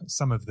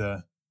some of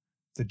the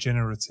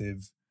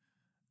degenerative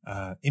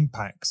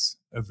impacts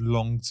of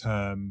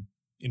long-term,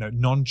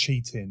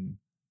 non-cheating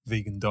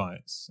vegan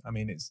diets. I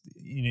mean, it's,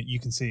 you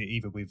can see it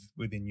either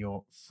within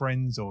your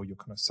friends or your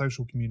kind of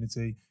social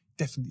community.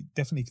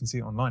 Definitely can see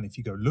it online if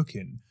you go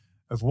looking,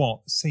 of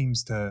what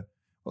seems to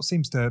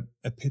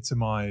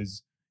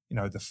epitomize,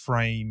 the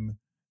frame,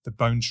 the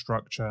bone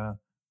structure,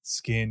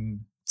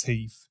 skin,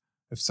 teeth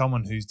of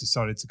someone who's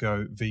decided to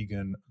go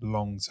vegan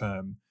long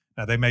term.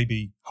 Now, they may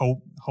be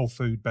whole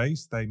food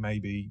based, they may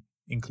be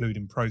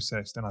including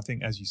processed, and I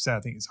think, as you said, I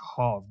think it's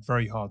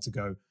very hard to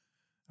go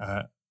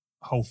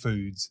whole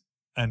foods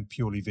and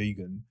purely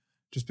vegan,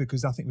 just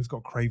because I think we've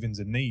got cravings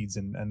and needs,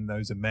 and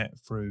those are met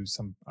through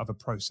some other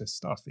processed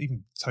stuff.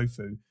 Even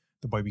tofu,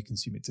 the way we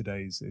consume it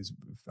today is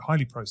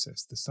highly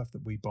processed. The stuff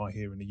that we buy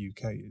here in the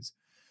UK is.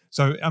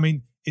 So, I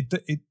mean,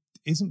 it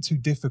isn't too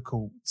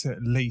difficult to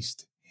at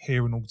least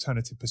hear an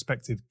alternative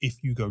perspective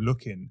if you go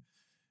looking,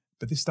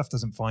 but this stuff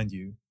doesn't find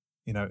you.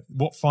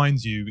 What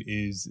finds you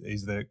is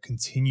the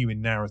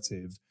continuing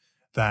narrative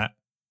that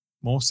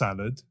more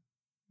salad,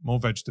 more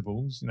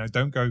vegetables,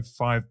 don't go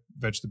 5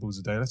 vegetables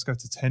a day. Let's go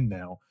to 10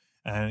 now.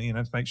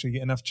 And, make sure you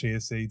get enough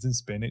chia seeds and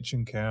spinach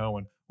and kale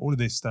and all of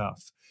this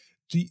stuff.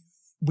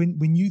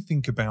 When you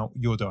think about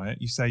your diet,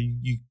 you say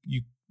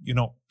you're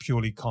not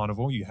purely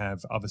carnivore, you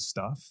have other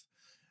stuff.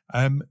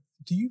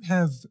 Do you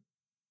have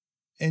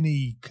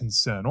any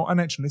concern, and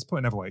actually, let's put it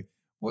another way,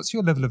 what's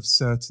your level of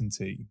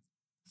certainty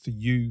for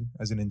you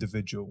as an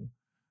individual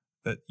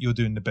that you're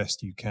doing the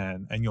best you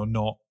can and you're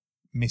not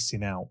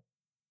missing out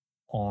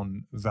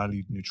on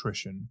valued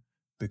nutrition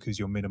because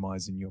you're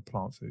minimizing your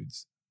plant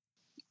foods?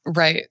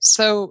 Right.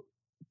 So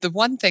the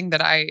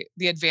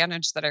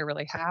advantage that I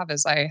really have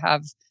is I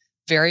have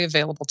very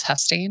available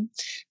testing.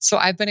 So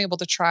I've been able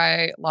to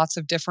try lots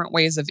of different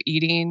ways of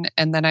eating,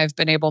 and then I've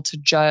been able to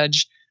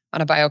judge on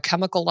a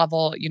biochemical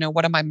level,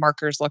 what do my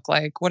markers look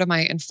like? What do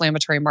my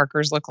inflammatory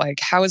markers look like?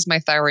 How is my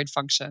thyroid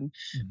function?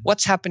 Mm-hmm.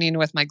 What's happening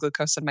with my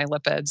glucose and my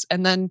lipids?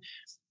 And then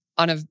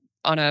on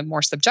a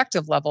more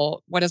subjective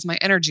level, what is my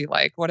energy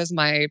like? What is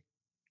my,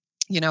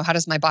 how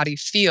does my body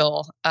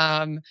feel?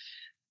 I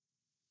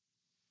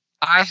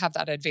have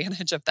that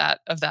advantage of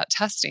that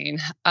testing.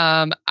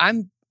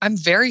 I'm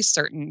very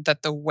certain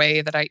that the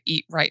way that I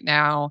eat right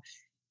now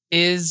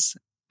is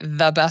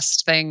the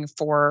best thing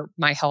for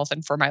my health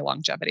and for my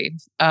longevity.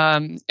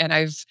 And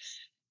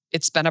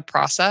it's been a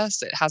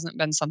process. It hasn't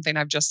been something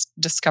I've just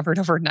discovered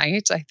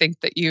overnight. I think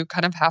that you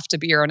kind of have to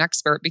be your own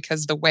expert,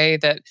 because the way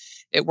that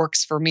it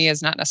works for me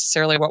is not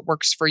necessarily what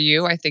works for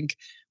you. I think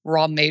we're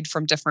all made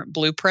from different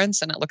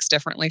blueprints and it looks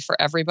differently for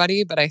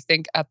everybody. But I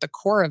think at the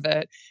core of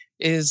it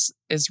is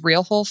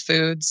real whole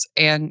foods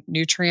and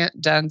nutrient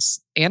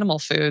dense animal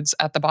foods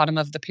at the bottom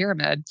of the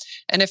pyramid.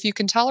 And if you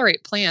can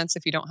tolerate plants,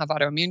 if you don't have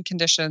autoimmune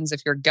conditions,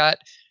 if your gut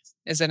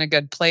is in a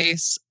good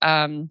place,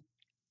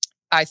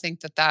 I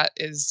think that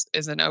is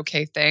an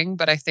okay thing.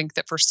 But I think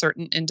that for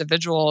certain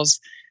individuals,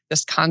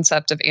 this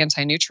concept of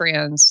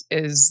anti-nutrients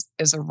is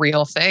a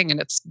real thing, and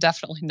it's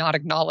definitely not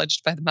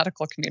acknowledged by the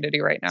medical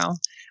community right now.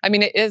 I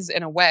mean, it is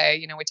in a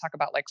way. We talk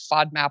about like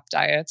FODMAP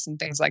diets and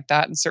things like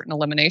that, and certain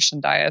elimination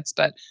diets,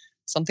 but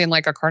something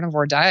like a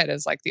carnivore diet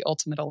is like the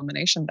ultimate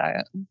elimination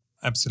diet.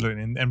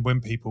 Absolutely. And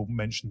when people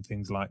mention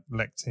things like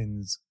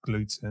lectins,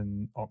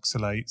 gluten,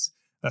 oxalates,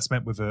 that's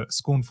meant with a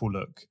scornful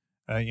look.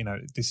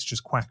 This is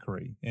just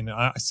quackery. And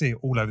I see it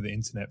all over the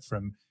internet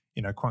from,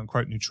 quote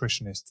unquote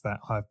nutritionists that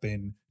have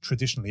been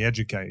traditionally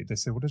educated. They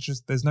say, well,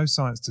 there's no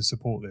science to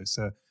support this.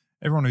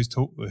 Everyone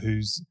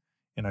who's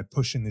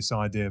pushing this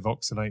idea of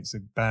oxalates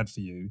are bad for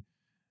you,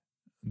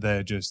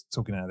 they're just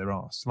talking out of their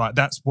ass. Like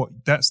that's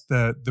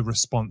the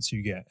response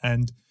you get.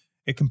 And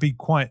it can be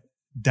quite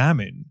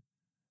damning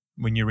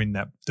when you're in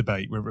that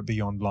debate, whether it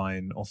be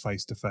online or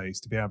face to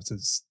face, to be able to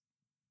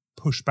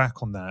push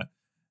back on that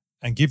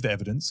and give the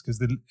evidence, because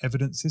the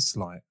evidence is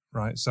slight,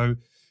 right? So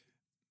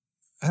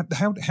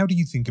how do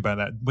you think about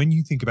that when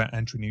you think about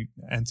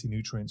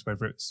anti-nutrients,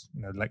 whether it's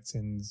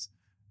lectins,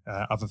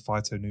 other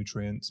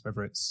phytonutrients,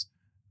 whether it's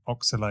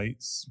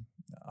oxalates,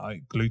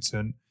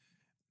 gluten?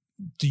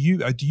 Do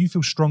you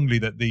feel strongly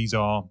that these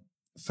are,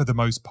 for the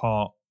most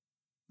part,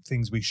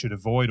 things we should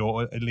avoid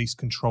or at least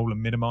control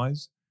and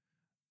minimize?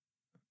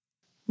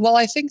 Well,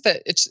 I think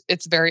that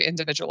it's very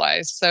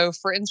individualized. So,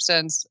 for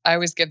instance, I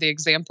always give the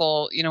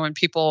example, when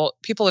people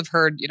have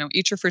heard,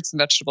 eat your fruits and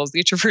vegetables,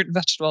 eat your fruit and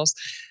vegetables.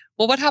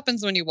 Well, what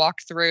happens when you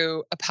walk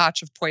through a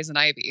patch of poison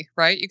ivy,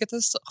 right? You get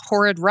this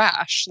horrid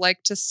rash.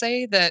 Like, to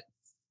say that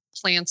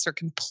plants are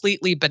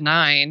completely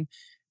benign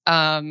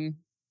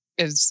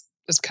is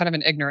kind of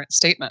an ignorant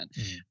statement.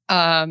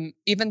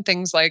 Even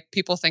things like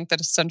people think that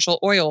essential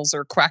oils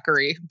are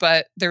quackery,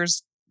 but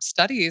there's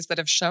studies that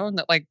have shown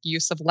that like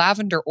use of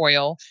lavender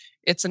oil,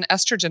 it's an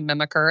estrogen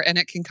mimicker and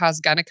it can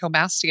cause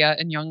gynecomastia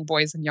in young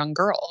boys and young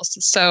girls.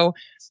 So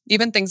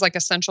even things like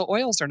essential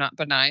oils are not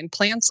benign.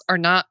 Plants are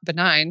not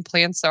benign.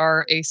 Plants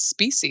are a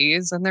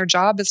species and their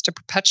job is to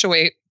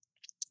perpetuate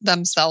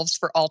themselves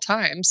for all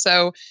time.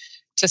 So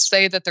to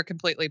say that they're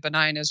completely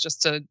benign is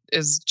just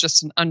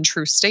an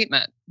untrue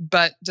statement.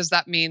 But does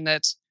that mean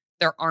that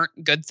there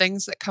aren't good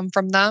things that come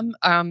from them?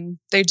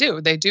 They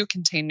do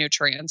contain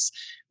nutrients.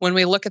 When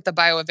we look at the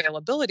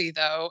bioavailability,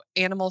 though,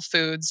 animal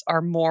foods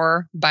are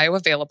more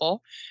bioavailable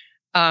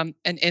and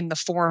in the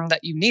form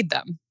that you need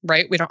them,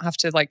 right? We don't have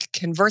to like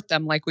convert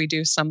them like we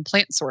do some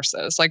plant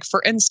sources. Like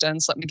for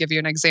instance, let me give you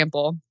an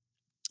example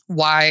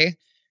why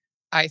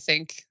I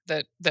think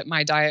that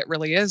my diet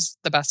really is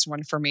the best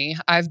one for me.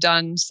 I've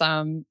done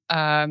some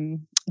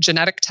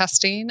genetic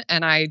testing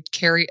and I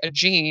carry a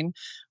gene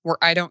where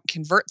I don't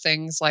convert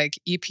things like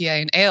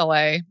EPA and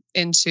ALA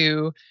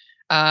into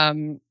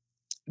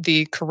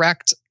the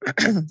correct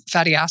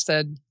fatty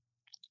acid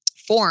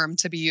form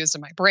to be used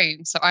in my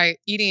brain. So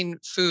eating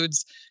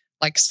foods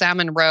like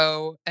salmon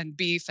roe and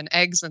beef and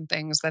eggs and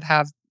things that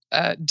have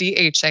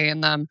DHA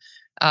in them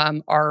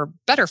are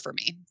better for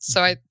me.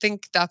 So I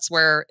think that's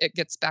where it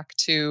gets back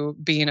to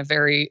being a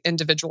very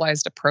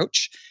individualized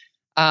approach.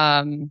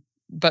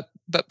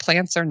 But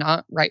plants are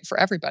not right for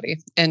everybody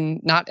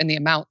and not in the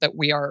amount that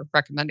we are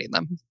recommending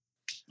them.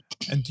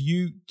 And do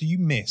you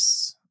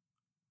miss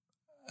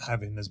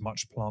having as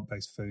much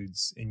plant-based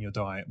foods in your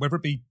diet, whether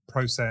it be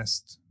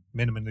processed,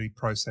 minimally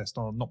processed,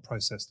 or not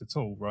processed at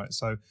all, right?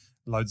 So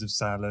loads of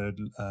salad,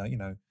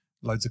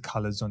 loads of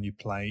colors on your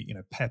plate,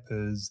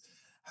 peppers,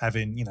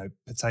 having,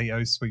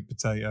 potatoes, sweet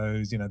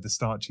potatoes, the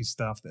starchy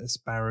stuff, the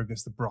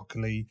asparagus, the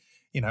broccoli.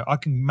 I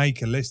can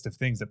make a list of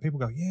things that people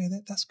go, yeah,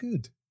 that's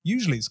good.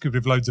 Usually it's good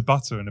with loads of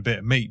butter and a bit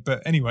of meat.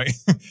 But anyway,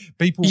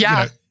 people,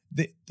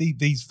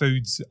 these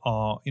foods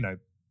are,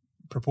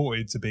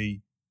 purported to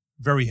be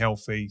very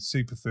healthy,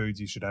 superfoods.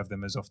 You should have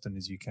them as often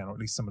as you can, or at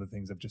least some of the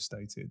things I've just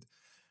stated.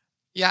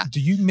 Yeah. Do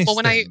you miss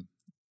them?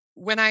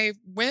 When I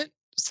went,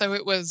 so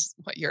it was,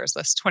 what year is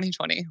this?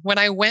 2020. When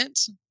I went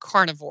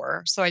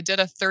carnivore, so I did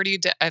a 30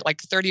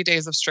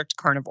 days of strict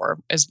carnivore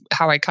is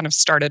how I kind of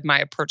started my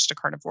approach to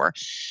carnivore.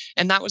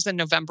 And that was in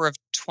November of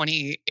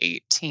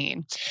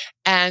 2018.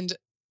 And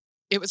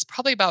it was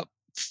probably about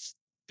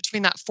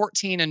between that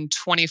 14 and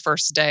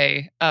 21st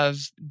day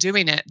of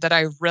doing it that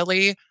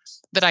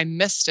I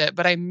missed it,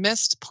 but I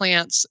missed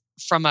plants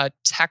from a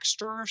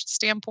texture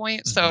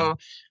standpoint. Mm-hmm. So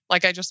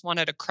like I just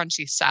wanted a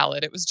crunchy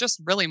salad. It was just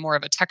really more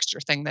of a texture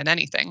thing than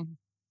anything.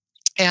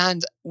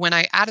 And when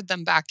I added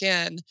them back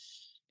in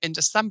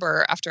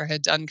December, after I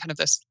had done kind of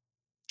this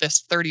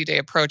 30-day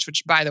approach,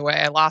 which by the way,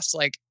 I lost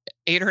like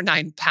 8 or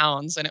 9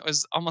 pounds and it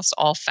was almost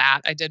all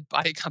fat. I did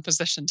body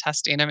composition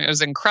testing. I mean, it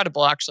was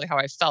incredible actually how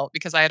I felt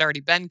because I had already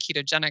been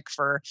ketogenic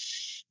for,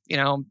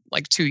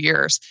 like 2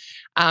 years.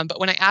 But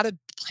when I added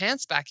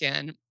plants back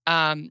in,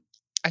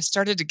 I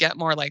started to get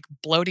more like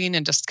bloating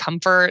and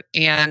discomfort,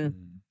 and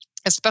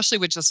especially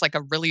with just like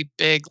a really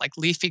big, like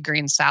leafy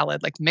green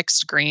salad, like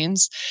mixed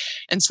greens.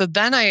 And so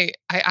then I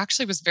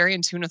actually was very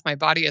in tune with my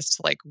body as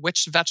to like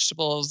which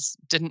vegetables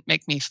didn't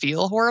make me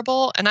feel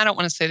horrible. And I don't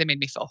want to say they made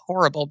me feel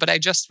horrible, but I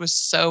just was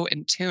so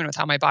in tune with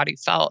how my body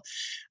felt.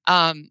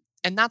 And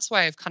that's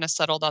why I've kind of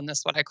settled on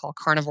this, what I call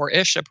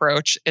carnivore-ish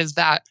approach, is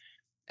that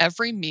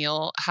every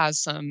meal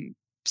has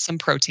some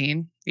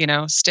protein,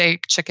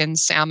 steak, chicken,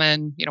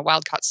 salmon,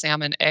 wild caught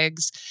salmon,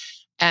 eggs,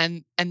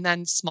 and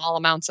then small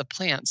amounts of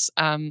plants.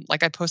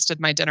 Like I posted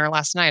my dinner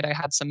last night. I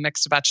had some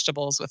mixed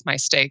vegetables with my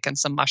steak and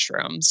some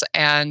mushrooms.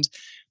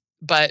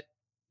 But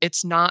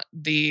it's not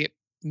the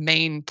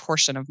main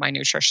portion of my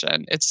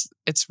nutrition.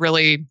 It's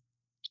really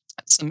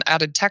some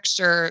added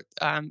texture,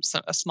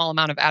 a small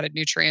amount of added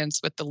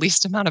nutrients with the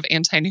least amount of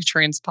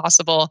anti-nutrients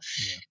possible.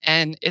 Yeah.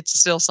 And it's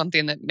still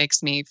something that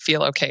makes me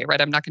feel okay, right?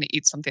 I'm not going to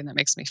eat something that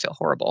makes me feel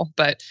horrible,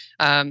 but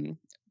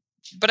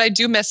I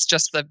do miss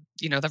just the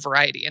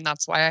variety. And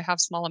that's why I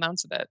have small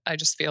amounts of it. I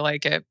just feel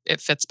like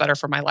it fits better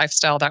for my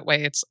lifestyle. That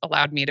way it's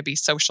allowed me to be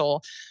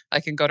social.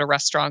 I can go to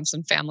restaurants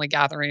and family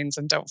gatherings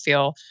and don't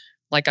feel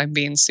like I'm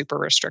being super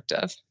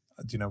restrictive.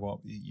 Do you know what?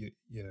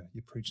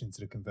 You're preaching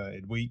to the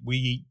converted. We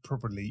eat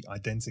probably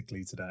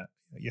identically to that.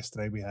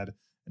 Yesterday we had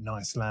a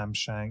nice lamb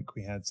shank.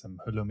 We had some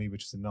halloumi,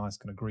 which is a nice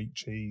kind of Greek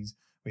cheese.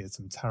 We had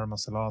some tara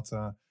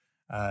masalata.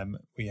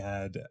 We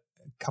had a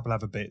couple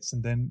other bits,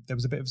 and then there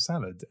was a bit of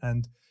salad.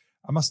 And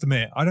I must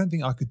admit, I don't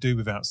think I could do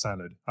without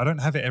salad. I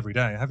don't have it every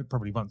day. I have it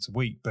probably once a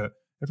week, but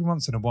every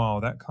once in a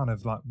while, that kind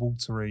of like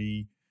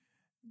watery,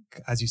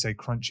 as you say,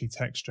 crunchy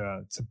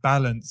texture to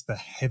balance the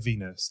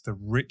heaviness, the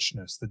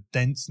richness, the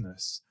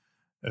denseness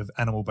of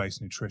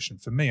animal-based nutrition.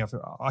 For me,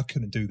 I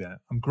couldn't do that.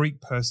 I'm Greek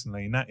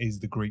personally, and that is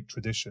the Greek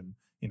tradition.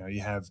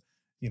 You have,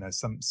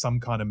 some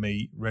kind of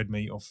meat, red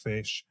meat or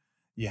fish.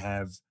 You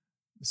have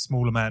a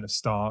small amount of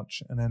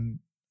starch, and then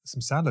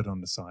some salad on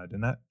the side,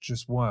 and that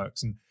just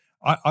works. And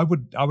I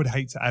would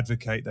hate to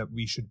advocate that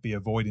we should be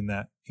avoiding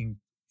that in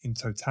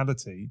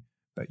totality,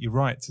 But you're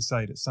right to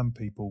say that some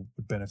people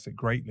would benefit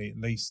greatly, at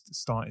least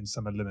starting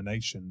some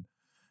elimination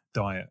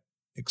diet,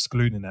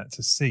 excluding that,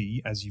 to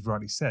see, as you've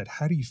rightly said,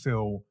 how do you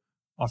feel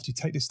after you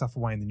take this stuff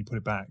away and then you put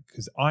it back?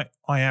 Because I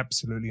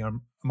absolutely,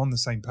 I'm on the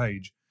same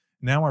page.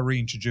 Now I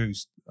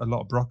reintroduced a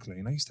lot of broccoli,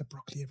 and I used to have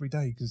broccoli every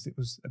day because it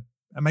was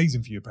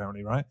amazing for you,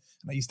 apparently, right?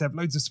 And I used to have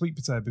loads of sweet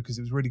potato because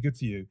it was really good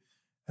for you.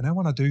 And now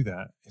when I do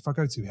that, if I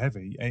go too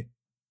heavy, I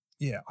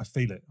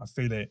feel it. I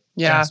feel it.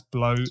 Yeah. Gas,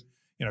 bloat,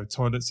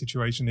 toilet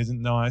situation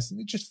isn't nice. And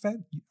I just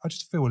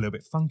feel a little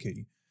bit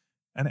funky,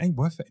 and it ain't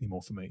worth it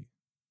anymore for me.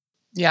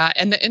 Yeah.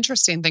 And the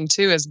interesting thing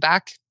too is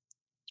back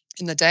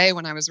in the day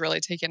when I was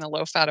really taking a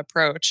low fat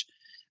approach,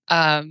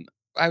 I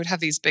would have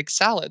these big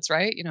salads,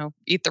 right?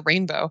 Eat the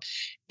rainbow.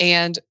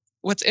 And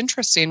what's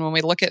interesting when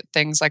we look at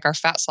things like our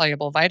fat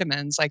soluble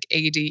vitamins like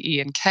A, D, E,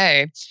 and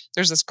K,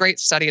 there's this great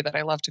study that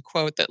I love to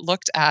quote that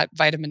looked at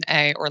vitamin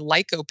A or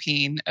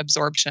lycopene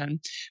absorption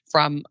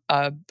from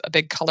a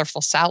big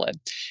colorful salad.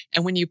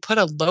 And when you put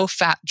a low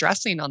fat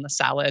dressing on the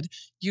salad,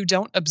 you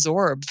don't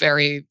absorb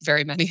very,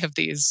 very many of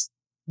these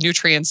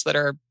nutrients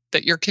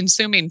that you're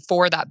consuming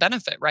for that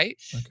benefit, right?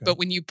 Okay. But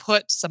when you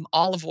put some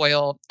olive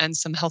oil and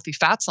some healthy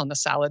fats on the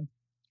salad,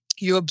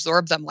 you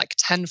absorb them like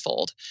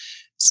tenfold.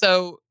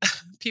 So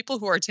people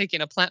who are taking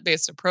a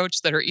plant-based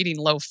approach that are eating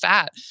low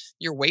fat,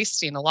 you're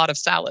wasting a lot of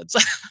salads.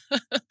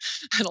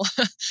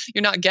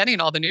 You're not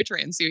getting all the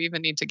nutrients you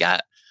even need to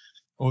get.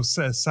 Or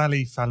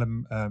Sally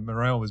Fallon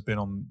Morel has been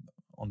on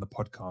the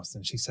podcast,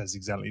 and she says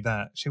exactly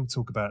that. She'll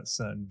talk about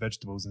certain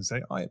vegetables and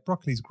say,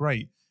 broccoli's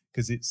great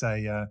because it's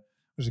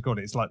what do you call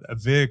it? It's like a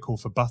vehicle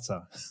for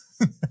butter.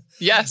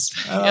 Yes.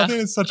 I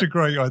think it's such a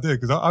great idea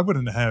because I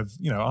wouldn't have,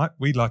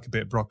 we like a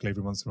bit of broccoli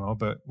every once in a while,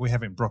 but we're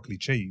having broccoli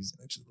cheese.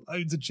 There's just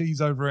loads of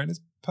cheese over it and it's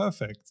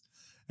perfect.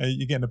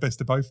 You're getting the best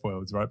of both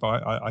worlds, right?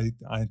 But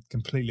I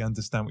completely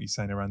understand what you're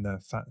saying around the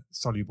fat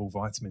soluble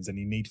vitamins, and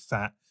you need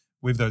fat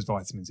with those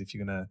vitamins if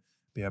you're going to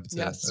be able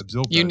to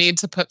absorb those. You need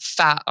to put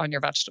fat on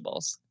your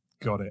vegetables.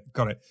 Got it.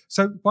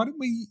 So why don't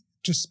we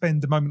just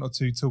spend a moment or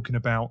two talking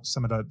about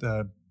some of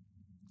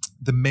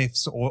the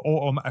myths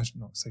or I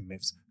should not say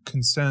myths,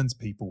 concerns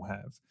people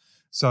have.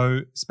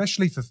 So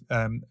especially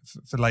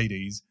for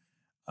ladies,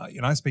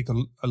 I speak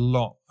a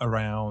lot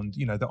around,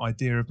 the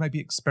idea of maybe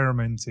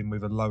experimenting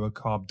with a lower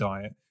carb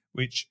diet,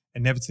 which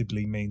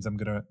inevitably means I'm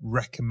going to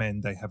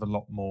recommend they have a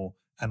lot more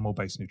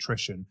animal-based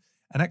nutrition.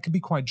 And that can be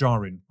quite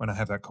jarring when I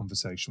have that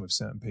conversation with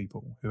certain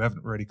people who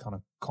haven't really kind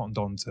of cottoned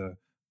on to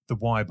the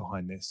why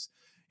behind this.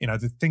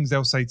 The things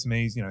they'll say to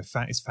me is,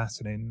 fat is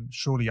fattening.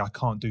 Surely I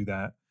can't do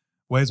that.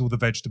 Where's all the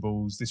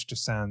vegetables? This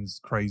just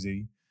sounds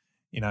crazy.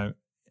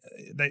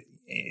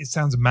 It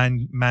sounds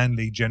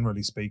manly,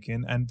 generally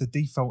speaking. And the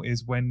default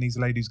is when these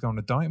ladies go on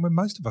a diet, and when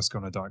most of us go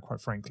on a diet,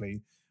 quite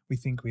frankly, we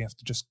think we have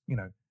to just,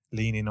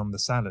 lean in on the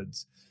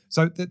salads.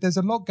 So there's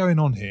a lot going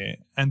on here.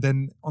 And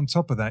then on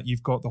top of that,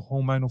 you've got the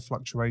hormonal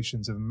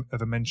fluctuations of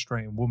a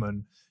menstruating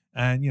woman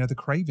and, the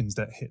cravings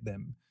that hit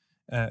them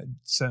at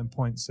certain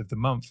points of the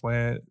month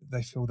where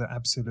they feel the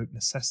absolute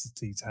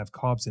necessity to have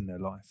carbs in their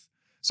life.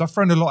 So I've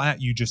thrown a lot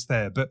at you just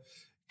there, but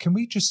can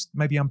we just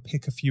maybe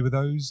unpick a few of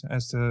those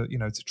as to,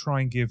 to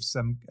try and give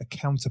a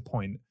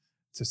counterpoint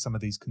to some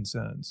of these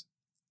concerns?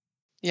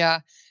 Yeah.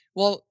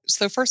 Well,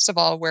 so first of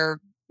all, where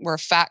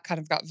fat kind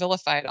of got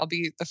vilified, I'll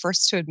be the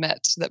first to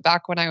admit that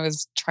back when I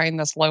was trying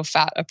this low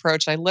fat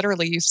approach, I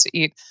literally used to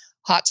eat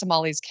hot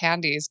tamales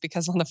candies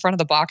because on the front of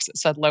the box it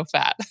said low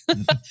fat.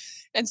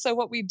 And so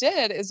what we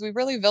did is we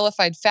really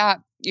vilified fat,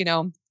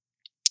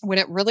 when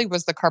it really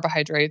was the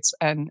carbohydrates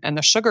and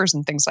the sugars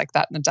and things like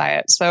that in the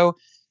diet. So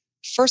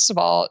first of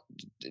all,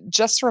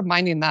 just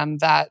reminding them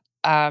that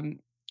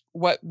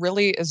what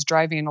really is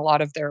driving a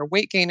lot of their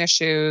weight gain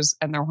issues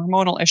and their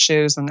hormonal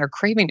issues and their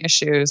craving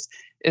issues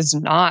is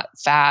not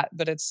fat,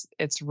 but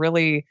it's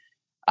really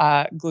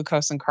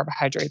glucose and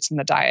carbohydrates in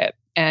the diet.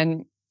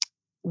 And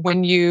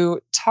when you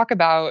talk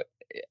about,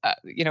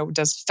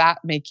 does fat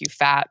make you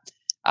fat?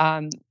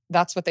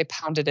 That's what they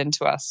pounded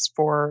into us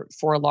for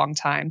a long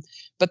time.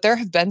 But there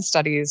have been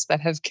studies that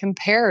have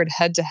compared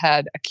head to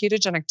head a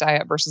ketogenic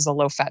diet versus a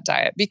low fat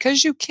diet,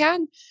 because you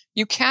can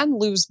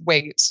lose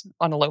weight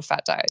on a low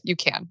fat diet. You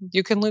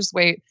can lose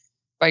weight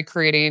by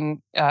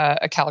creating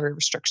a calorie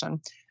restriction.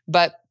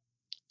 But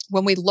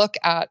when we look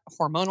at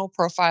hormonal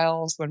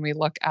profiles, when we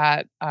look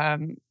at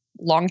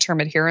long-term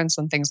adherence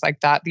and things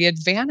like that, the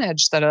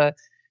advantage that a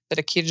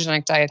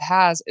ketogenic diet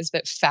has is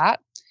that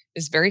fat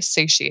is very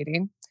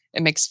satiating.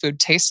 It makes food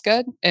taste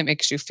good. It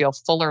makes you feel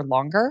fuller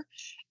longer.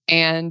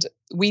 And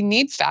we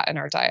need fat in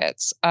our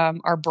diets.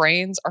 Our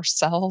brains, our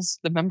cells,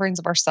 the membranes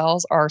of our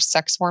cells, our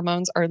sex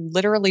hormones are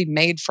literally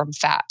made from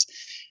fat.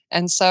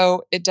 And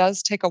so it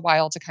does take a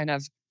while to kind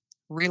of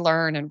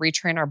relearn and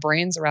retrain our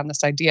brains around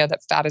this idea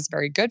that fat is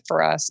very good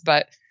for us.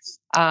 But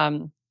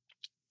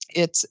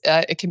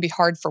it can be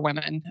hard for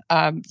women.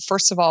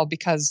 First of all,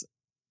 because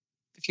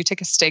if you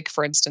take a steak,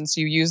 for instance,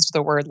 you used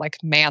the word like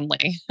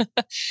manly.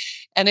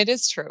 And it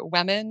is true.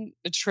 Women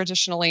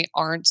traditionally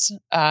aren't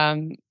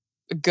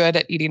good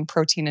at eating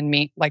protein and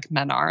meat like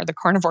men are. The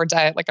carnivore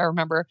diet, like I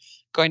remember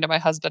going to my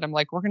husband, I'm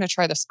like, we're going to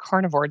try this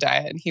carnivore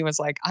diet. And he was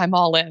like, I'm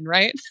all in,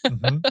 right?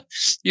 Mm-hmm.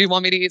 You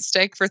want me to eat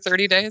steak for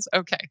 30 days?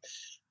 Okay.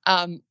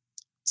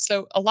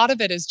 So a lot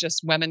of it is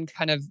just women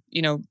kind of,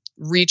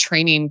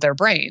 retraining their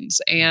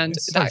brains. And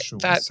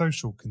it's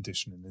social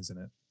conditioning, isn't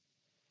it?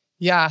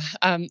 Yeah.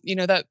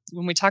 That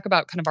when we talk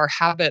about kind of our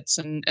habits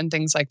and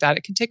things like that,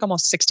 it can take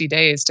almost 60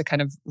 days to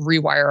kind of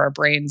rewire our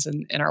brains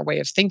and our way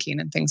of thinking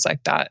and things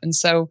like that. And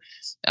so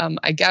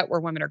I get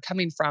where women are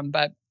coming from,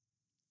 but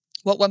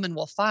what women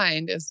will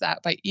find is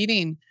that by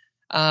eating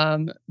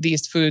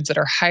these foods that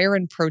are higher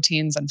in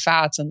proteins and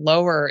fats and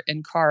lower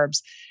in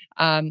carbs,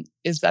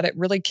 is that it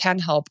really can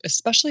help,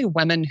 especially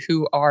women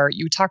who are,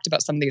 you talked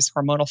about some of these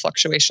hormonal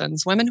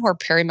fluctuations, women who are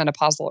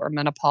perimenopausal or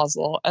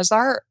menopausal, as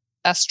our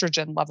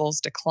estrogen levels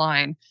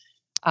decline,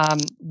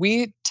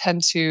 we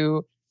tend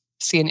to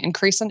see an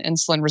increase in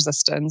insulin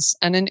resistance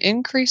and an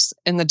increase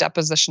in the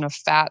deposition of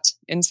fat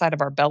inside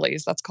of our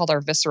bellies. That's called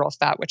our visceral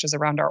fat, which is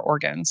around our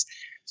organs.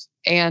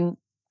 And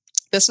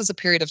this is a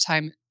period of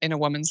time in a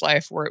woman's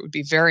life where it would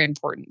be very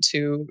important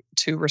to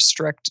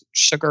restrict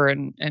sugar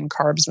and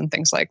carbs and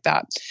things like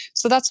that.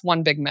 So that's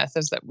one big myth,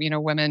 is that,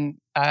 women,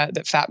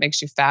 that fat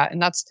makes you fat.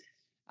 And that's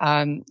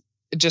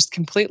just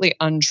completely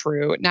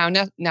untrue. Now,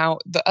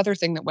 the other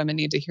thing that women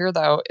need to hear,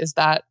 though, is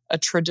that a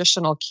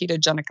traditional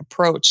ketogenic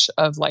approach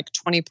of like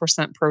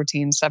 20%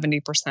 protein,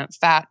 70%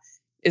 fat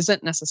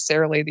isn't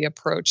necessarily the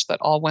approach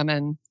that all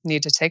women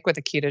need to take with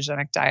a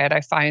ketogenic diet. I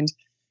find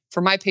for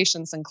my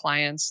patients and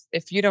clients,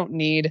 if you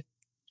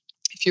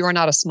are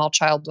not a small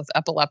child with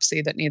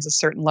epilepsy that needs a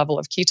certain level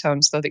of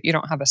ketones so that you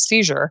don't have a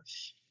seizure,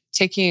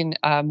 taking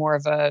more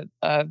of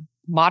a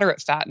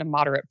moderate fat and a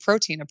moderate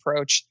protein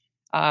approach,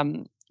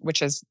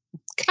 which is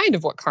kind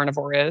of what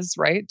carnivore is,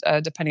 right?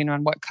 Depending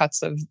on what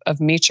cuts of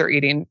meat you're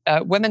eating,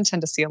 women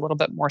tend to see a little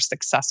bit more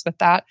success with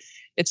that.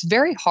 It's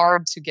very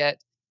hard to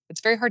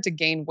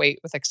gain weight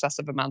with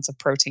excessive amounts of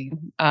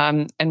protein.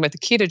 And with the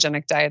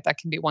ketogenic diet, that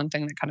can be one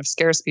thing that kind of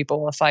scares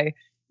people. If I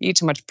eat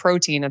too much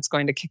protein, it's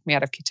going to kick me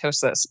out of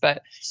ketosis.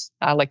 But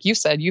like you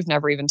said, you've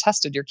never even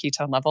tested your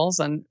ketone levels.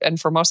 And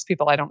for most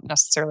people, I don't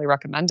necessarily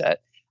recommend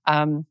it.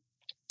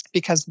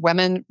 Because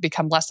women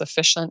become less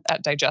efficient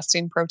at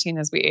digesting protein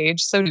as we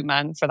age. So do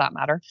men, for that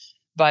matter.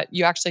 But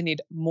you actually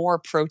need more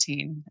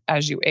protein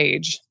as you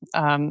age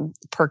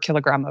per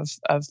kilogram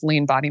of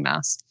lean body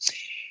mass.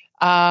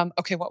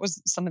 Okay, what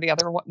was some of the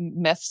other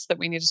myths that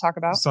we need to talk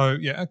about? So,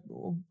 yeah,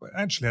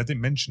 actually, I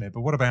didn't mention it,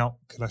 but what about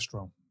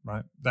cholesterol,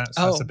 right? That's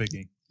a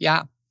biggie.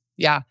 Yeah.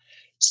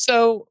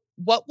 So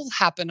what will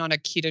happen on a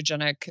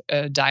ketogenic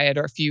diet,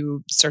 or if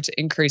you start to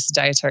increase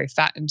dietary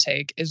fat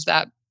intake, is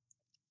that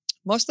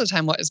most of the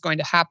time what is going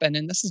to happen,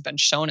 and this has been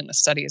shown in the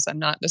studies,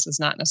 this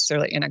is not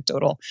necessarily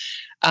anecdotal,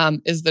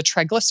 is the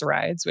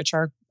triglycerides, which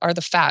are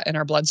the fat in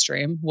our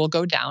bloodstream, will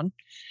go down.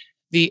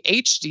 The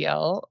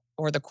HDL,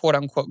 or the quote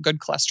unquote good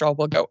cholesterol,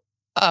 will go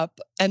up.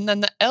 And then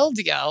the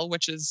LDL,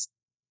 which is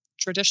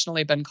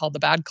traditionally been called the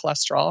bad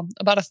cholesterol,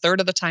 about a third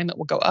of the time it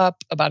will go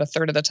up, about a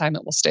third of the time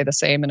it will stay the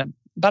same, and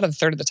about a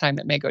third of the time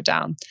it may go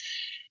down.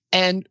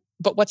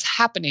 But what's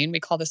happening, we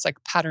call this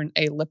like pattern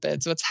A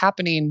lipids. What's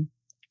happening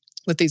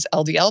with these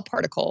LDL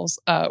particles,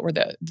 or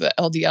the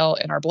LDL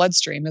in our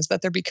bloodstream, is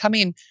that they're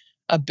becoming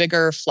a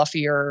bigger,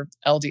 fluffier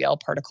LDL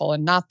particle,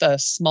 and not the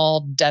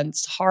small,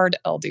 dense, hard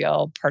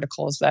LDL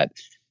particles that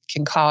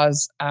can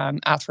cause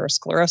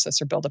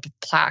atherosclerosis or buildup of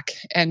plaque.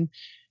 And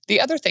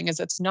the other thing is,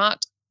 it's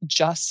not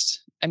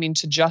just,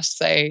 to just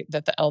say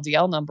that the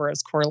LDL number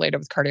is correlated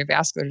with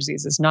cardiovascular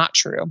disease is not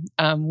true.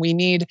 We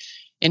need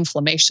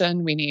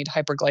inflammation, we need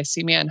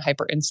hyperglycemia and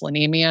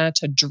hyperinsulinemia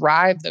to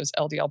drive those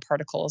LDL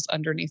particles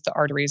underneath the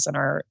arteries in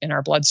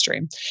our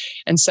bloodstream.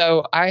 And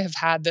so I have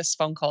had this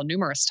phone call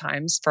numerous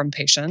times from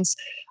patients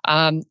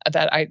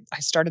that I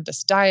started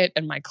this diet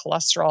and my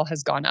cholesterol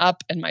has gone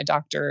up, and my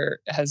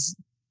doctor has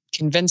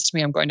convinced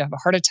me I'm going to have a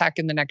heart attack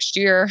in the next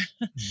year,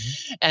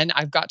 and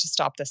I've got to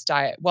stop this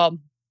diet. Well,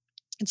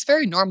 it's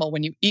very normal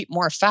when you eat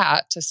more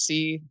fat to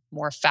see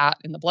more fat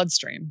in the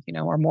bloodstream,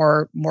 or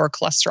more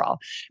cholesterol.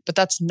 But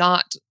that's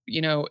not,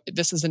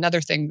 this is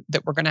another thing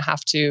that we're going to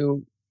have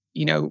to,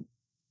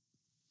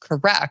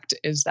 correct,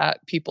 is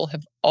that people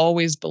have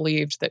always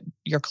believed that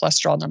your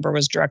cholesterol number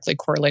was directly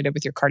correlated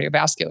with your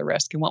cardiovascular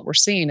risk. And what we're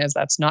seeing is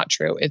that's not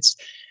true. It's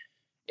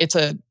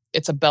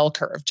a bell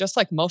curve, just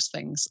like most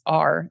things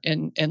are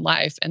in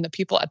life. And the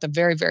people at the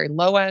very, very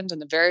low end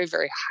and the very,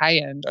 very high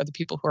end are the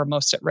people who are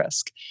most at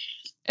risk.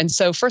 And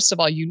so, first of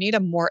all, you need a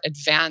more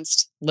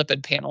advanced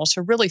lipid panel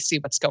to really see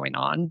what's going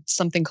on,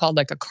 something called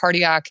like a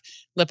cardiac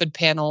lipid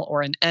panel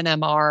or an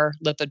NMR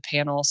lipid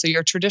panel. So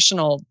your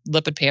traditional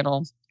lipid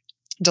panel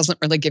doesn't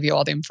really give you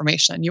all the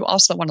information. You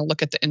also want to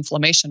look at the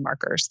inflammation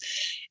markers.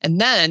 And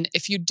then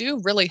if you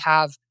do really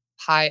have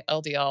high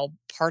LDL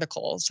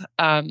particles,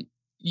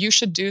 you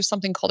should do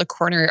something called a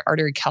coronary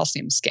artery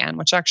calcium scan,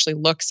 which actually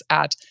looks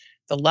at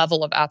the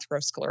level of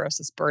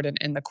atherosclerosis burden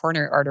in the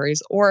coronary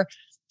arteries, or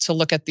to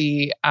look at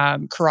the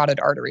carotid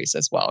arteries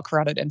as well,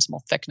 carotid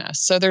intimal thickness.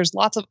 So there's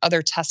lots of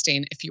other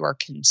testing if you are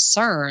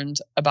concerned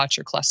about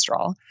your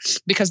cholesterol,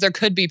 because there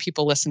could be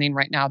people listening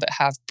right now that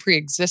have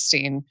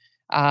pre-existing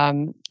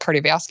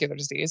cardiovascular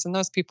disease, and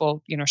those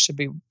people, should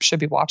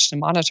be watched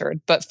and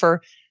monitored. But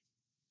for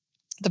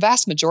the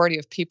vast majority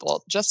of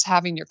people, just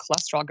having your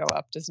cholesterol go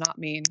up does not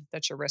mean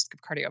that your risk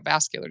of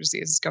cardiovascular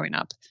disease is going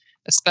up,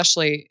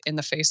 especially in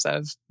the face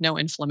of no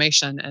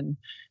inflammation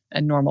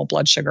and normal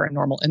blood sugar and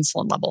normal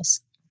insulin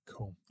levels.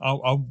 Cool.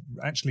 I'll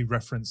actually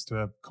reference to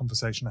a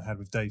conversation I had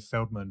with Dave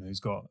Feldman, who's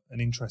got an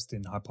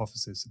interesting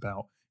hypothesis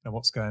about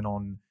what's going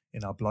on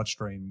in our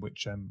bloodstream,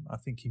 which I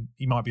think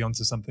he might be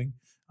onto something.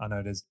 I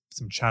know there's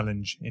some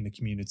challenge in the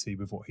community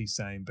with what he's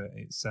saying, but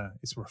it's a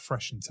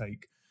refreshing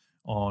take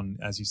on,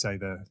 as you say,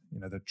 the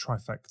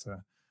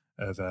trifecta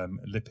of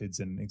lipids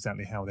and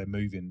exactly how they're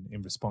moving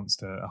in response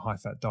to a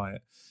high-fat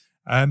diet.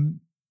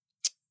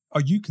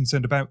 Are you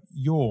concerned about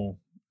your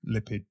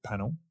lipid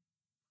panel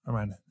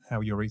around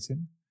how you're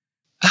eating?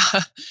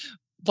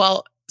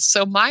 Well,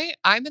 so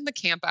I'm in the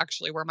camp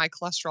actually where my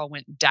cholesterol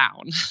went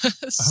down.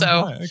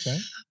 So, right, okay.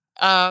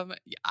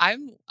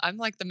 I'm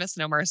like the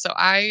misnomer. So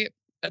I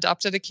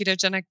adopted a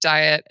ketogenic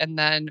diet and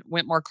then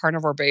went more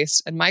carnivore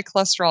based, and my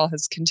cholesterol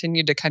has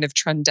continued to kind of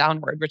trend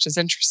downward, which is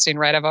interesting,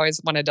 right? I've always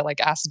wanted to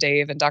ask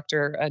Dave and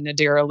Dr.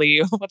 Nadir Ali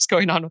what's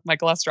going on with my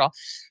cholesterol,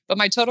 but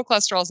my total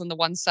cholesterol is in the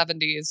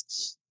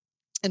 170s,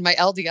 and my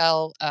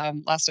LDL,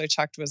 last I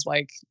checked, was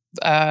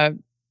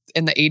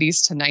in the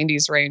 80s to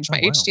 90s range. My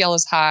HDL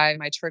is high.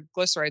 My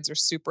triglycerides are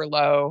super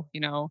low,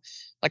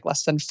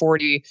 less than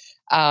 40.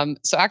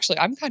 So actually,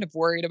 I'm kind of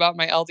worried about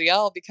my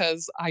LDL,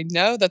 because I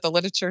know that the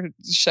literature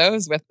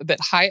shows that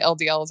high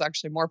LDL is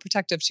actually more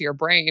protective to your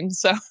brain.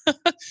 So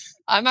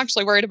I'm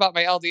actually worried about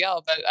my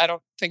LDL, but I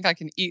don't think I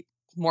can eat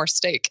more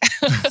steak.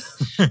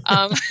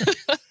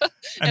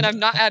 And I'm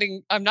not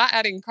adding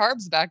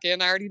carbs back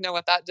in. I already know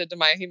what that did to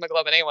my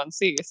hemoglobin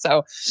A1C.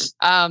 So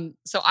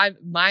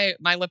my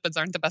lipids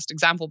aren't the best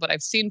example, but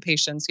I've seen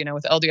patients,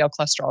 with LDL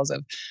cholesterols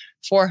of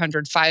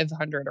 400,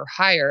 500 or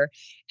higher,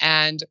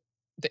 and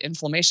the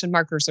inflammation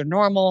markers are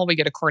normal. We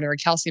get a coronary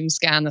calcium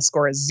scan. The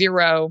score is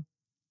 0.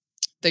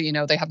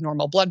 They have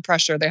normal blood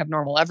pressure. They have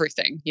normal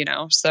everything,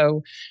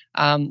 So,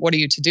 what are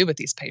you to do with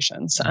these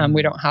patients?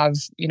 We don't have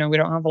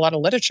a lot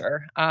of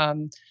literature.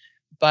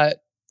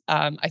 But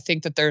I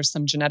think that there's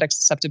some genetic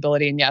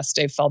susceptibility. And yes,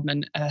 Dave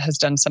Feldman has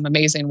done some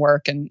amazing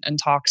work and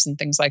talks and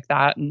things like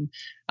that. And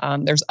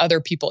there's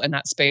other people in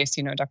that space,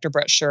 Dr.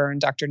 Brett Scher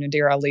and Dr.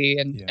 Nadir Ali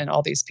and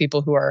all these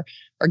people who are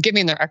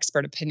giving their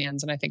expert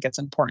opinions. And I think it's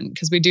important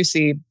because we do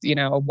see,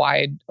 a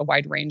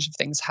wide range of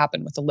things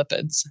happen with the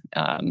lipids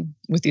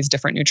with these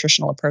different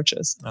nutritional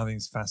approaches. I think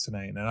it's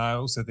fascinating. And I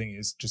also think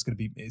it's just going to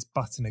be, it's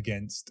butting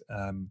against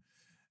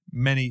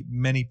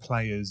many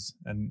players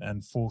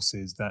and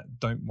forces that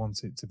don't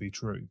want it to be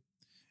true.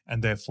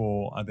 And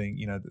therefore, I think,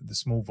 the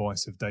small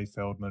voice of Dave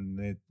Feldman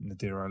and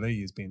Nadir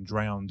Ali is being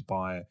drowned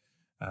by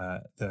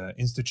the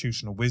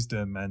institutional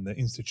wisdom and the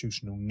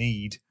institutional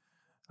need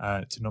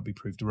to not be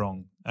proved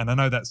wrong. And I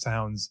know that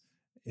sounds,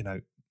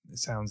 it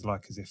sounds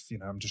like as if,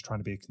 I'm just trying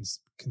to be a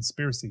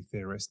conspiracy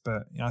theorist,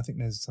 but I think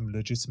there's some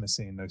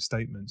legitimacy in those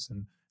statements.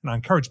 And I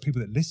encourage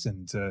people that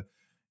listen to,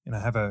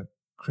 have a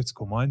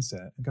critical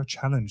mindset and go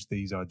challenge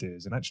these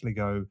ideas and actually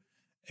go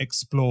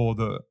explore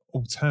the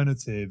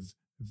alternative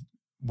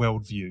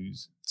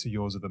worldviews to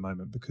yours at the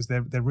moment, because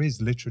there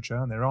is literature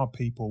and there are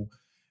people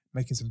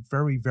making some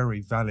very,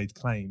 very valid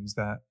claims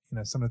that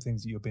some of the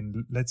things that you've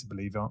been led to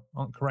believe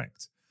aren't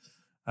correct.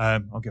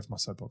 I'll get off my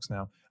soapbox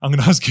now. I'm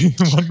going to ask you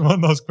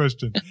one last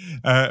question,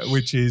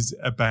 which is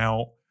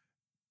about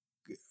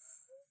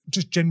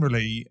just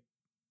generally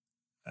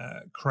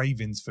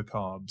cravings for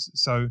carbs.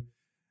 So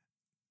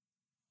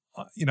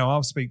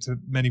I'll speak to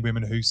many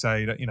women who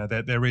say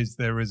that, there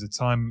is a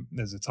time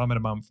in a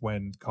month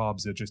when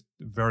carbs are just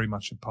very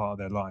much a part of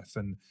their life.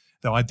 And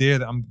the idea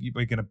that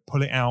we're going to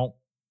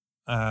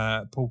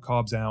pull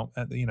carbs out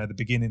at the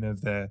beginning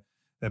of their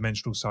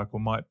menstrual cycle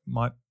might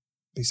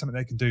be something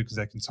they can do because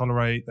they can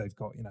tolerate. They've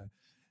got,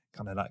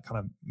 kind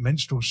of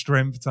menstrual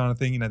strength kind of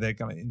thing.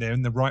 They're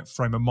in the right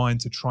frame of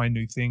mind to try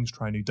new things,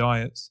 try new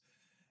diets.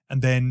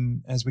 And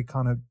then as we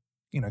kind of,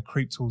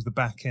 creep towards the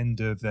back end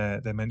of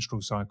their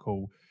menstrual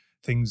cycle,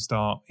 things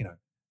start,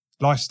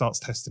 life starts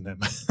testing them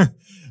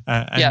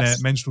and their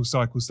menstrual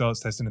cycle starts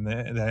testing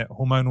them. Their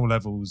hormonal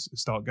levels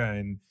start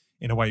going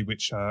in a way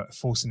which are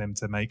forcing them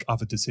to make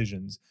other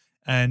decisions.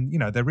 And,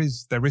 there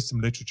is some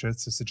literature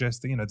to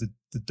suggest that,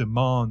 the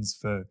demands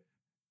for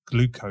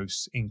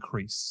glucose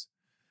increase.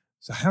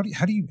 So how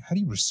do you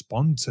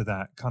respond to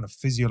that kind of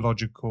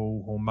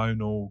physiological,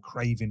 hormonal,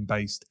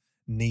 craving-based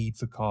need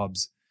for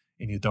carbs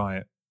in your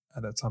diet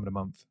at that time of the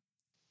month?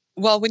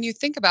 Well, when you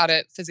think about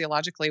it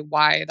physiologically,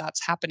 why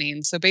that's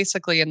happening. So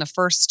basically in the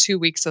first 2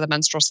 weeks of the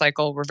menstrual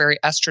cycle, we're very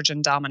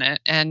estrogen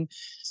dominant. And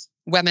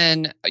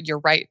women, you're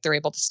right, they're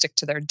able to stick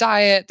to their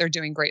diet. They're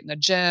doing great in the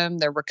gym.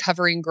 They're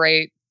recovering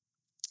great.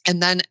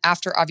 And then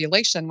after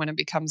ovulation, when it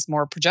becomes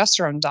more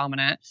progesterone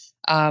dominant,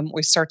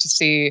 we start to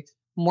see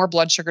more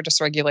blood sugar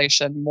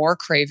dysregulation, more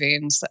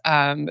cravings.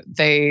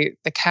 They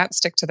can't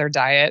stick to their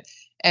diet.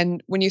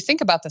 And when you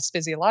think about this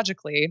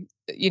physiologically,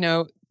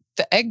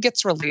 the egg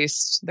gets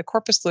released, the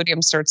corpus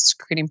luteum starts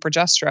secreting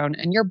progesterone,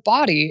 and your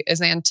body is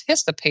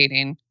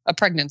anticipating a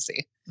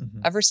pregnancy.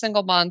 Mm-hmm. Every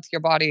single month, your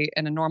body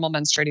in a normal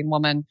menstruating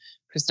woman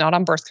who's not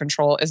on birth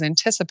control is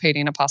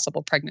anticipating a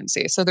possible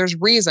pregnancy. So there's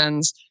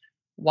reasons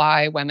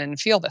why women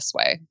feel this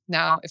way.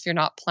 Now, if you're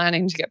not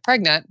planning to get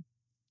pregnant,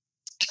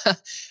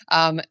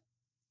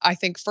 I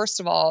think, first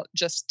of all,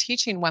 just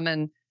teaching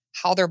women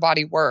how their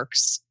body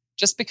works,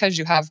 just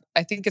because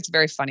I think it's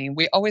very funny.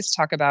 We always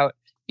talk about,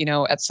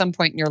 at some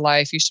point in your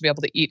life, you should be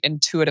able to eat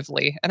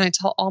intuitively. And I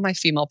tell all my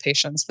female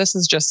patients, this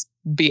is just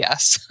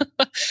BS.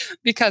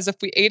 Because if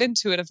we ate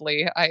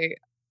intuitively,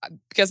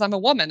 because I'm a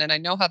woman and I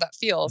know how that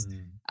feels,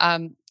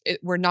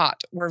 we're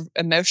not. We're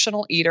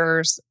emotional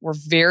eaters. We're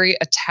very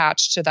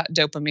attached to that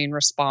dopamine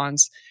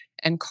response.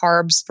 And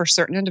carbs for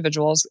certain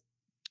individuals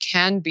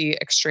can be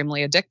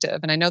extremely addictive.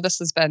 And I know this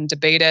has been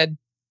debated,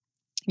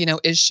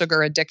 is sugar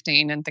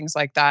addicting and things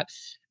like that.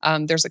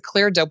 There's a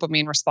clear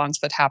dopamine response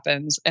that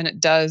happens, and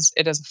it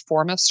is a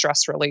form of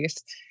stress relief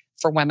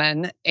for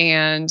women.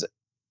 And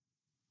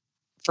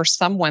for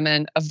some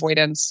women,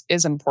 avoidance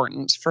is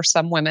important. For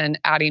some women,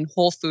 adding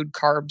whole food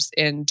carbs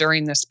in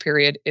during this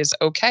period is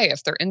okay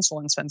if they're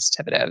insulin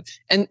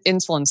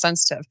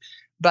sensitive.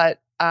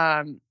 But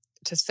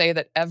to say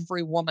that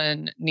every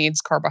woman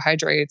needs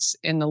carbohydrates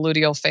in the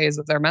luteal phase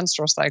of their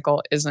menstrual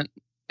cycle isn't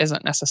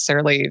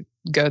necessarily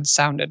good,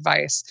 sound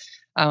advice,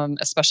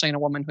 especially in a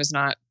woman who's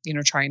not,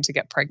 trying to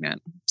get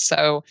pregnant.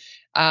 So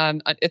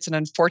it's an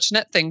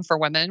unfortunate thing for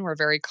women. We're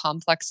very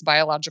complex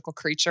biological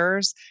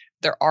creatures.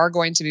 There are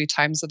going to be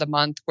times of the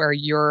month where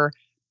your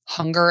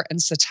hunger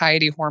and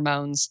satiety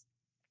hormones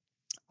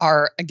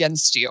are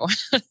against you.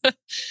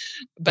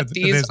 but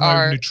there's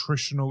no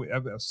nutritional.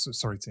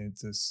 Sorry to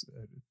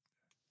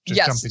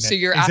yes. So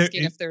you're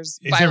asking if there's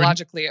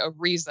biologically a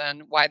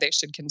reason why they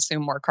should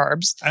consume more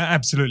carbs.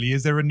 Absolutely.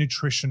 Is there a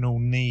nutritional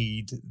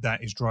need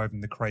that is driving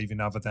the craving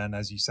other than,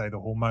 as you say, the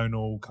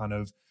hormonal kind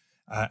of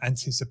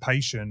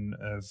anticipation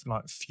of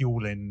like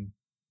fueling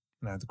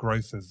the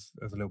growth of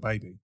a little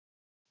baby?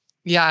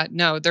 Yeah,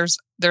 no, there's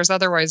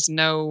otherwise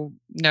no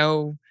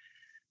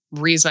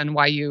reason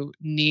why you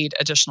need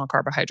additional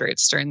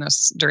carbohydrates during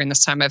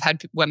this time. I've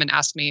had women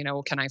ask me,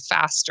 can I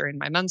fast during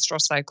my menstrual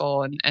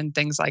cycle and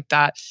things like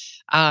that.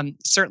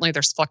 Certainly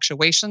there's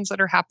fluctuations that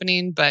are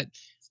happening, but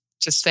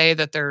to say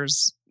that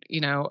there's,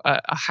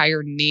 a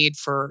higher need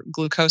for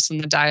glucose in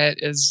the diet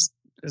is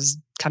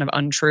kind of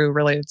untrue,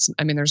 really.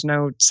 There's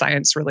no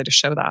science really to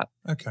show that.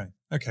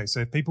 Okay. So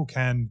if people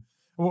can,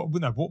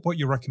 what are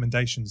your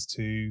recommendations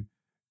to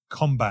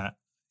combat,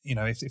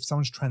 if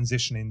someone's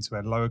transitioning to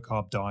a lower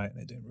carb diet and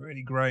they're doing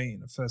really great in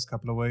the first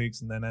couple of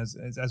weeks, and then as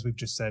we've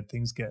just said,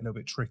 things get a little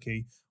bit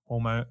tricky,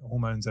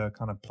 hormones are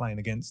kind of playing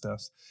against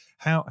us.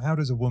 How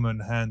does a woman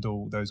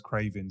handle those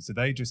cravings? Do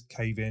they just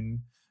cave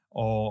in,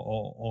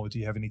 or do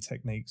you have any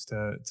techniques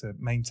to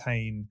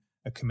maintain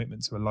a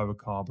commitment to a lower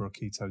carb or a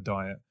keto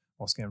diet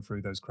whilst getting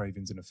through those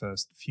cravings in the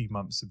first few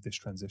months of this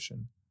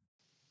transition?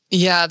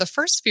 Yeah, the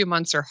first few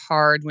months are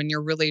hard when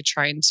you're really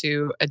trying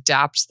to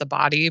adapt the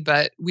body,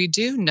 but we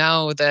do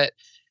know that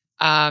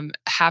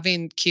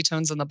having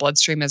ketones in the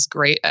bloodstream is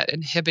great at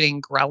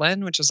inhibiting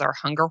ghrelin, which is our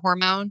hunger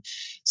hormone.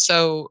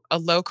 So a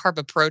low carb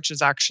approach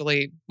is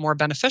actually more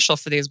beneficial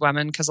for these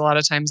women because a lot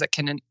of times it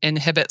can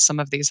inhibit some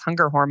of these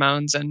hunger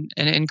hormones and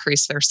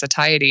increase their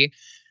satiety.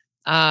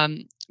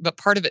 But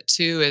part of it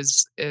too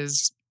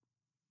is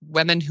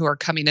women who are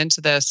coming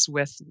into this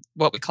with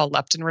what we call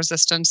leptin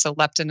resistance. So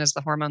leptin is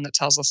the hormone that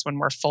tells us when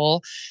we're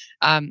full.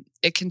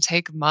 It can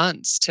take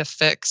months to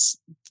fix,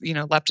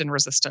 leptin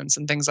resistance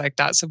and things like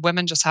that. So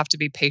women just have to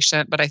be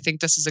patient. But I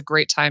think this is a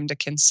great time to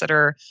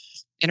consider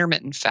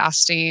intermittent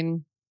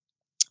fasting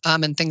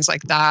and things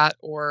like that,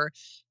 or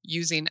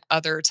using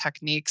other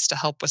techniques to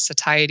help with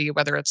satiety,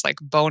 whether it's like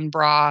bone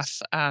broth.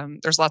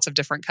 There's lots of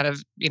different kind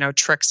of,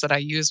 tricks that I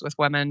use with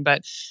women,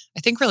 but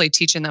I think really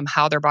teaching them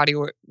how their body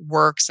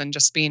works and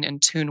just being in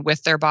tune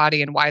with their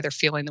body and why they're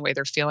feeling the way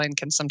they're feeling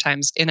can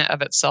sometimes in and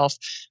of itself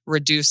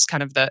reduce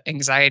kind of the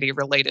anxiety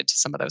related to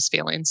some of those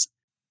feelings.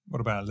 What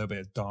about a little bit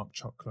of dark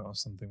chocolate or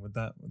something with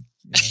that?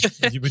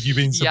 Would you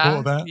be in support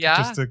of that? Yeah,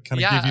 just to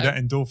kind of give you that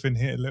endorphin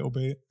hit a little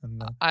bit.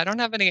 And I don't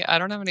have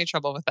any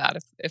trouble with that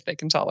if they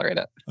can tolerate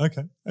it.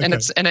 Okay. And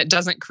it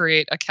doesn't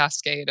create a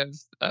cascade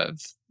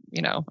of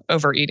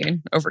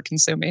overeating, over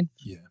consuming.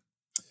 Yeah.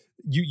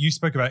 You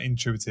spoke about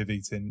intuitive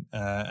eating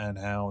and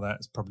how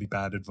that's probably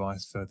bad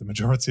advice for the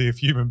majority of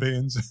human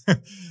beings,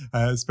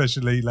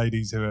 especially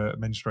ladies who are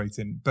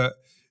menstruating. But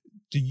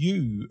do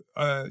you,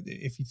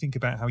 if you think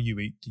about how you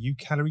eat, do you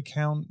calorie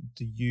count?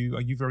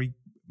 Are you very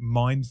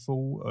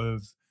mindful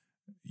of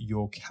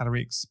your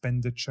calorie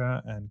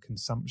expenditure and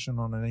consumption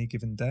on any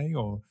given day,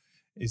 or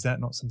is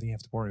that not something you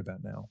have to worry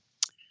about now?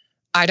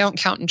 I don't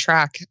count and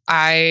track.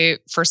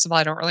 First of all,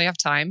 I don't really have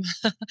time.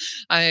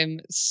 I'm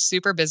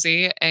super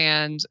busy,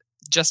 and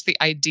just the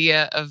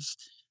idea of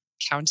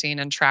counting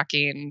and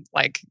tracking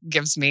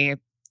gives me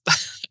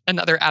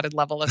another added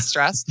level of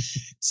stress.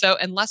 So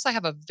unless I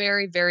have a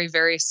very, very,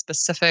 very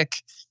specific,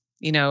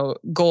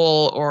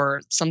 goal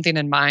or something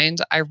in mind,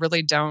 I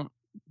really don't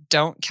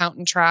count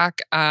and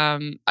track.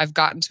 I've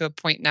gotten to a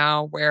point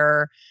now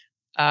where,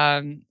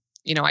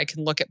 I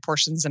can look at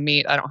portions of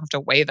meat. I don't have to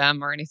weigh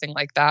them or anything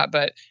like that.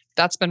 But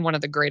that's been one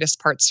of the greatest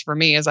parts for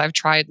me is I've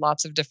tried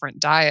lots of different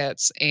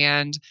diets,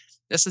 and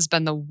this has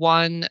been the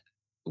one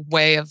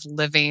way of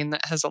living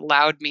that has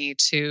allowed me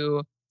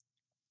to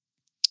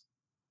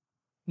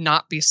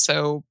not be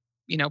so,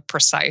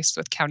 precise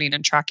with counting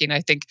and tracking.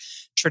 I think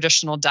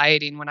traditional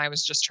dieting, when I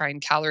was just trying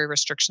calorie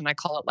restriction, I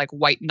call it like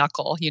white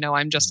knuckle.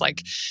 I'm just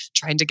like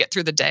trying to get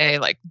through the day,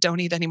 like don't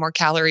eat any more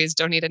calories,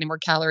 don't eat any more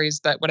calories.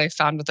 But what I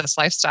found with this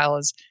lifestyle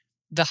is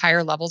the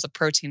higher levels of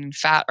protein and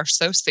fat are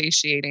so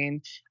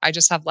satiating. I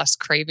just have less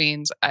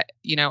cravings.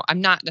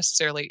 I'm not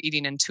necessarily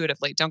eating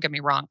intuitively. Don't get me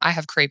wrong. I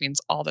have cravings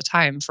all the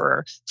time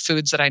for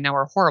foods that I know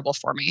are horrible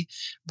for me.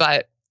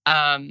 But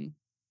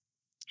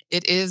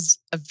it is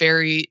a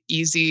very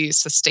easy,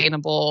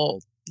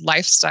 sustainable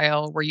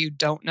lifestyle where you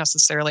don't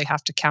necessarily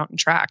have to count and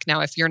track.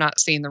 Now, if you're not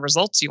seeing the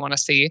results you want to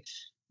see,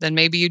 then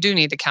maybe you do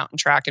need to count and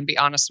track and be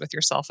honest with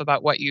yourself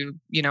about what you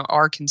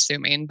are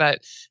consuming.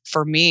 But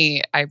for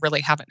me, I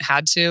really haven't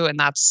had to, and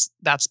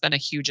that's been a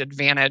huge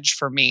advantage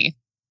for me.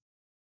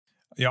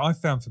 Yeah, I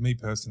found for me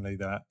personally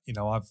that,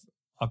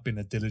 I've been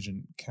a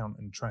diligent count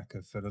and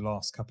tracker for the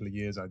last couple of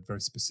years. I had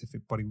very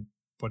specific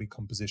body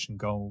composition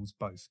goals,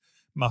 both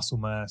muscle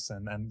mass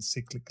and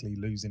cyclically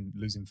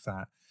losing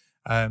fat.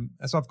 And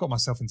so I've got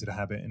myself into the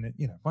habit, and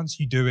once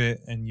you do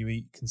it and you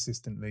eat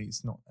consistently,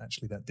 it's not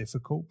actually that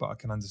difficult, but I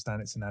can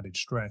understand it's an added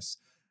stress.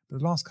 But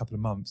the last couple of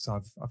months,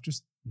 I've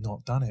just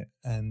not done it,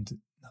 and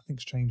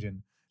nothing's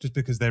changing. Just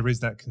because there is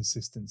that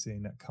consistency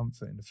and that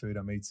comfort in the food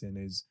I'm eating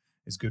is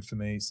good for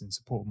me. It's in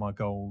support of my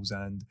goals,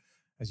 and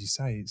as you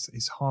say,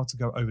 it's hard to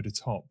go over the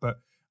top.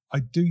 But I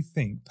do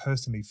think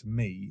personally for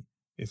me,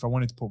 if I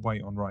wanted to put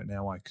weight on right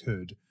now, I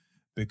could,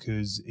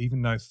 because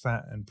even though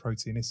fat and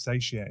protein is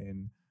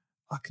satiating,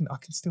 I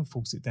can still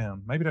force it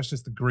down. Maybe that's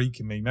just the Greek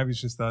in me. Maybe it's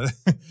just the,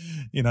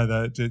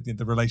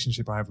 the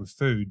relationship I have with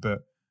food. But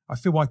I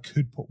feel I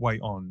could put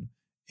weight on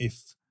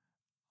if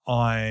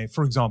I,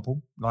 for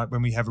example, like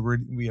when we have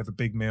a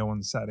big meal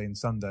on Saturday and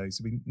Sunday,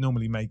 so we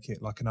normally make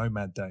it like an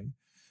OMAD day.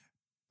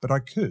 But I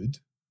could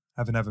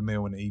have another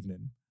meal in the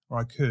evening, or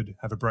I could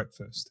have a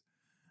breakfast.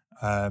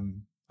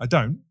 I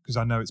don't, because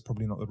I know it's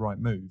probably not the right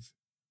move,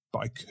 but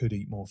I could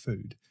eat more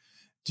food.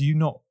 Do you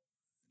not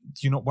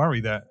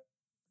worry that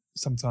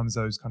sometimes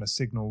those kind of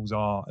signals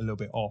are a little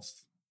bit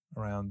off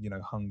around,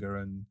 hunger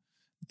and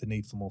the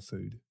need for more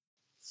food?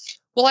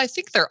 Well, I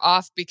think they're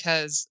off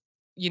because,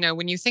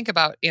 when you think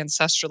about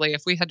ancestrally,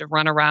 if we had to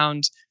run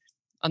around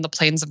on the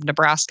plains of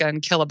Nebraska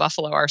and kill a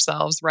buffalo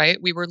ourselves, right?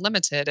 We were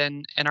limited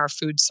in our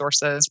food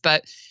sources.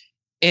 But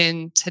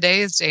in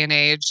today's day and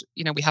age,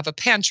 we have a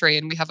pantry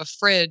and we have a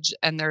fridge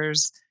and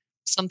there's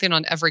something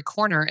on every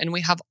corner, and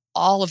we have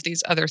all of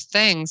these other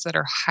things that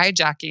are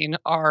hijacking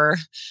our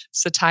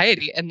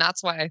satiety. And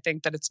that's why I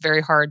think that it's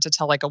very hard to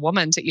tell like a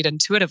woman to eat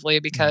intuitively,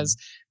 because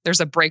there's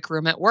a break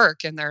room at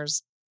work and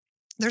there's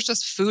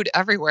just food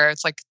everywhere.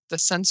 It's like the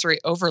sensory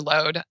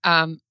overload.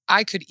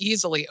 I could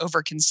easily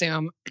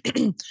overconsume,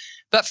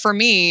 but for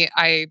me,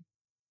 I'm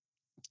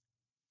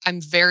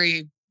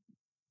very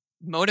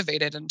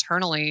motivated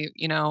internally,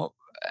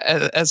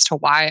 as to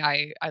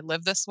why I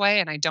live this way.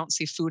 And I don't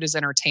see food as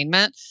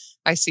entertainment.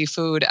 I see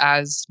food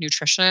as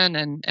nutrition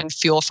and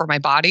fuel for my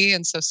body.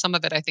 And so some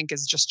of it, I think,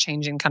 is just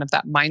changing kind of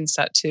that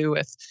mindset too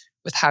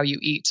with how you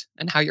eat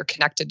and how you're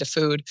connected to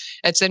food.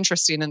 It's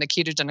interesting in the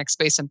ketogenic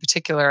space in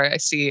particular. I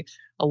see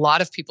a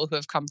lot of people who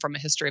have come from a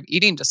history of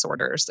eating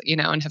disorders,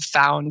 and have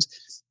found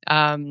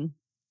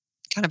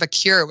kind of a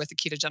cure with the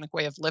ketogenic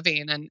way of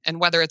living, and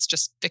whether it's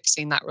just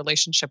fixing that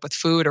relationship with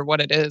food or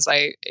what it is,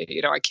 I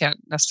can't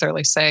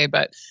necessarily say,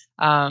 but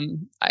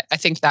I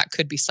think that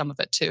could be some of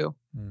it too.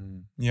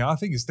 Yeah, I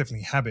think it's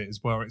definitely habit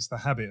as well. It's the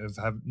habit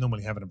of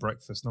normally having a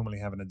breakfast, normally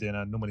having a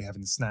dinner, normally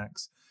having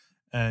snacks,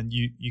 and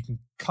you can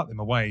cut them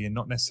away and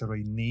not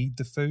necessarily need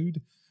the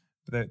food,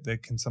 but there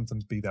can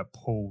sometimes be that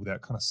pull,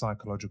 that kind of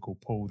psychological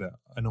pull that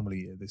I normally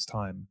eat at this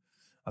time.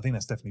 I think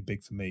that's definitely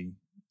big for me.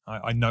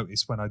 I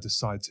notice when I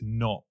decide to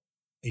not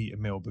eat a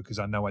meal because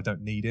I know I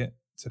don't need it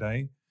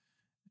today,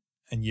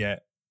 and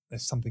yet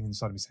there's something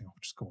inside of me saying, "Oh,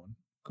 just go on."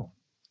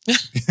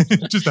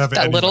 Just have it.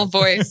 That anyway.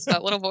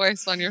 little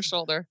voice on your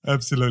shoulder.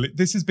 Absolutely.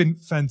 This has been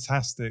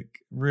fantastic.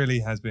 Really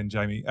has been,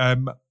 Jamie.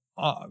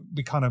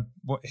 We kind of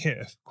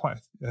hit quite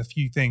a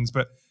few things,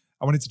 but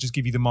I wanted to just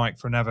give you the mic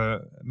for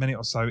another minute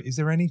or so. Is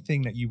there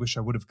anything that you wish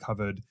I would have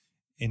covered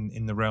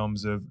in the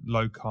realms of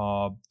low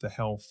carb, the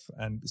health,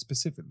 and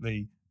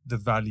specifically the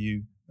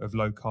value of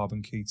low carb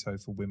and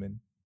keto for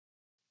women?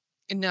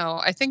 No,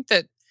 I think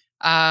that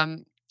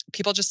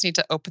people just need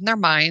to open their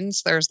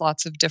minds. There's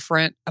lots of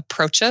different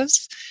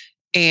approaches.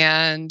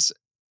 And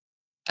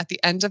at the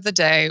end of the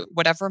day,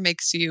 whatever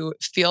makes you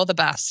feel the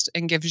best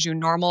and gives you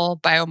normal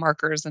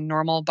biomarkers and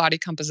normal body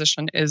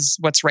composition is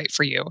what's right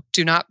for you.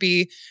 Do not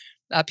be,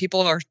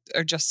 people are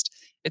just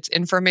it's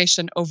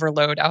information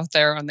overload out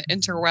there on the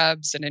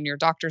interwebs and in your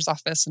doctor's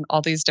office and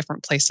all these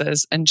different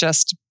places, and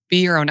just be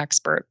your own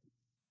expert.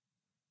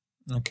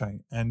 Okay.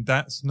 And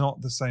that's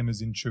not the same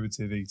as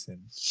intuitive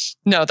eating.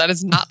 No, that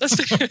is not the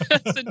same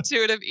as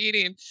intuitive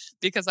eating,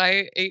 because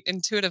I ate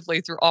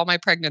intuitively through all my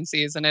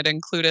pregnancies, and it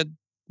included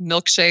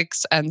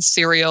milkshakes and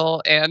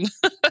cereal and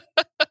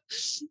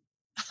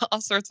all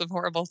sorts of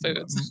horrible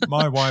foods.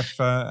 My wife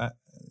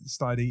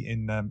started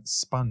eating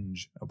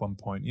sponge at one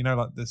point. You know,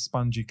 like the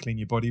sponge you clean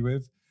your body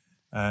with.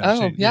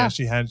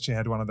 She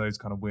had one of those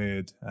kind of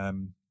weird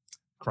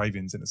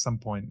cravings, and at some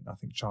point, I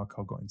think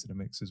charcoal got into the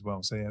mix as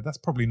well. So yeah, that's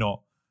probably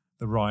not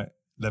the right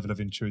level of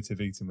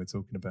intuitive eating we're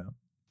talking about.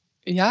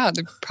 Yeah,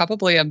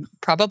 probably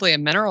a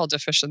mineral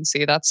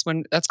deficiency. That's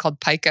called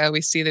pica.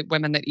 We see that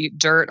women that eat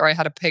dirt, or I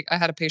had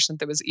a patient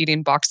that was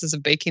eating boxes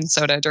of baking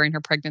soda during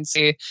her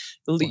pregnancy.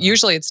 Wow.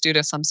 Usually it's due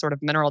to some sort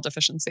of mineral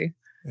deficiency.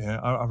 Yeah,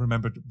 I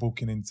remember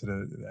walking into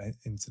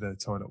the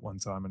toilet one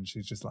time, and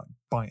she's just like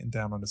biting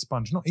down on the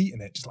sponge, not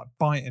eating it, just like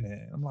biting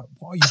it. I'm like,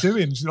 what are you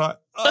doing? She's like,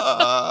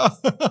 ah.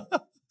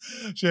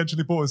 She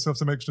actually bought herself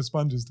some extra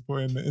sponges to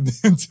put into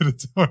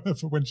the toilet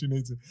for when she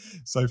needs it.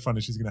 So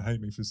funny. She's going to hate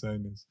me for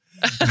saying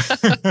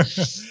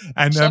this.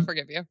 And she'll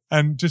forgive you.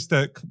 And just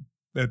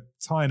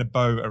tying a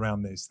bow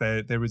around this,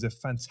 there is a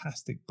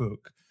fantastic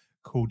book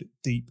called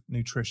Deep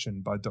Nutrition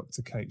by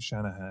Dr. Kate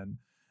Shanahan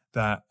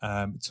that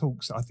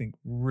talks, I think,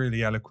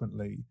 really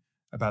eloquently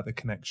about the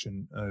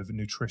connection of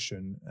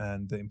nutrition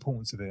and the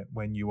importance of it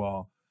when you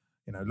are,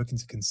 looking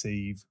to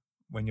conceive,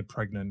 when you're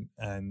pregnant,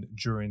 and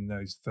during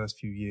those first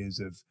few years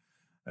of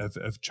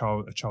a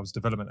child's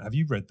development. Have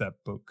you read that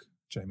book,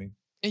 Jamie?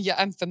 Yeah,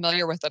 I'm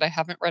familiar with it. I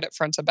haven't read it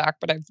front to back,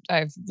 but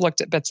I've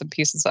looked at bits and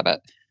pieces of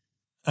it.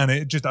 And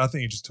I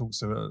think it just talks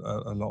to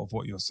a lot of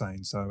what you're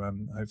saying. So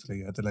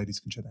hopefully the ladies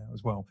can check that out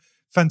as well.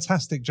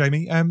 Fantastic,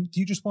 Jamie. Do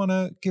you just want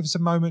to give us a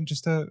moment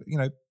just to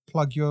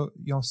plug your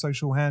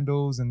social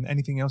handles and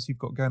anything else you've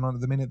got going on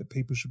at the minute that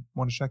people should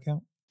want to check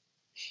out?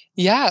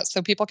 Yeah,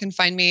 so people can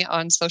find me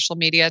on social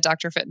media,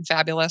 Dr. Fit and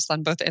Fabulous,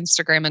 on both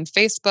Instagram and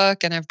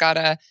Facebook. And I've got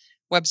a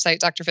website,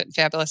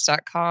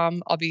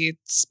 drfitandfabulous.com. I'll be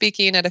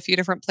speaking at a few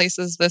different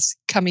places this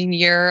coming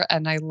year,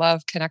 and I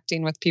love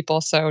connecting with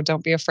people. So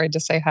don't be afraid to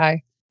say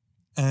hi.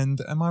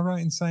 And am I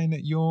right in saying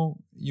that you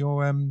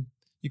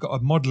got a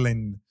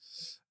modeling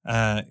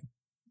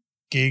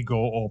gig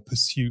or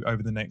pursuit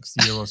over the next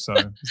year or so?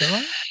 Is that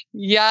right?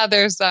 Yeah,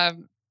 there's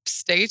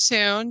stay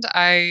tuned.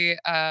 I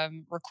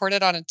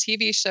recorded on a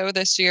TV show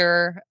this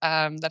year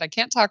that I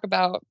can't talk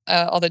about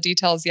all the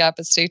details yet,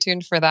 but stay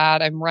tuned for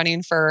that. I'm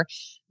running for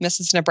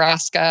Mrs.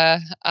 Nebraska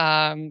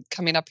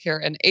coming up here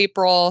in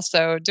April.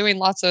 So doing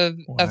lots of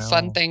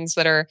fun things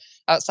that are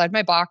outside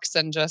my box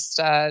and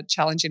just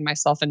challenging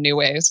myself in new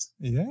ways.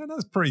 Yeah,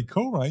 that's pretty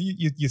cool, right?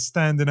 You're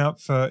standing up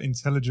for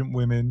intelligent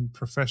women,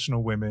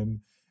 professional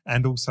women,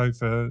 and also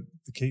for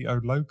the keto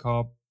low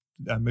carb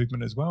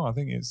movement as well. I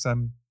think it's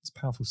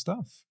powerful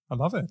stuff. I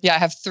love it. Yeah,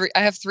 I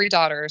have three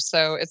daughters,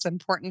 so it's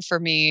important for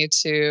me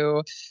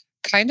to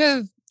kind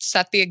of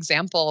set the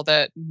example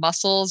that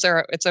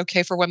it's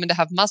okay for women to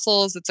have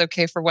muscles. It's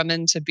okay for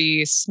women to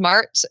be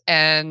smart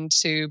and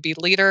to be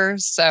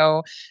leaders.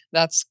 So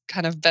that's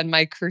kind of been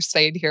my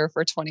crusade here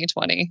for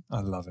 2020. I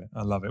love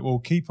it. Well,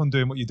 keep on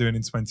doing what you're doing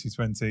in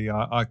 2020.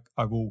 I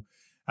will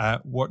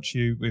watch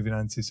you with an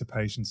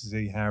anticipation to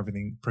see how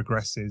everything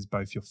progresses,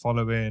 both your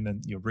following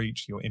and your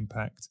reach, your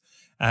impact.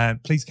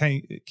 And please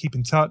keep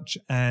in touch.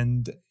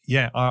 And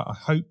yeah, I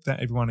hope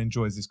that everyone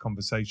enjoys this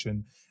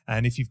conversation.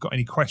 And if you've got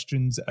any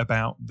questions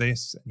about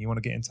this and you want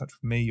to get in touch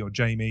with me or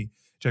Jamie,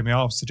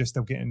 I'll suggest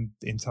they'll get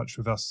in touch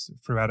with us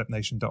through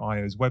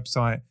adaptnation.io's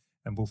website,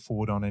 and we'll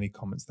forward on any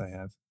comments they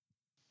have.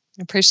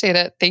 Appreciate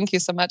it. Thank you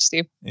so much,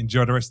 Steve.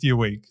 Enjoy the rest of your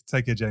week.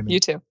 Take care, Jamie.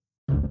 You too.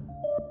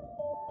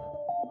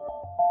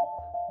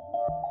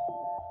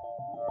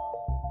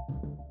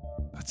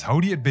 I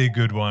told you it'd be a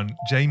good one.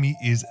 Jamie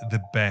is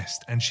the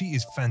best, and she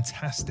is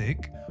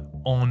fantastic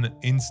on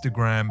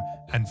Instagram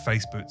and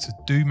Facebook. So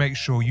do make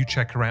sure you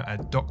check her out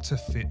at Dr.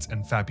 Fit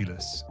and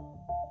Fabulous.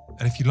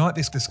 And if you like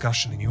this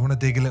discussion and you want to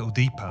dig a little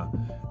deeper,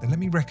 then let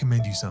me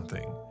recommend you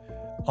something.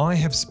 I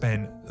have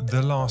spent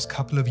the last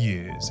couple of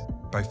years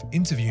both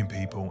interviewing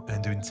people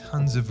and doing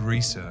tons of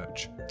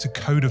research to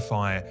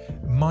codify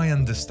my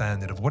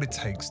understanding of what it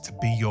takes to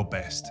be your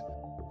best.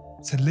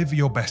 To live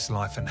your best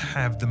life and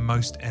have the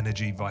most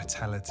energy,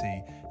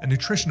 vitality, and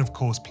nutrition, of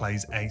course,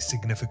 plays a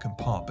significant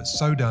part, but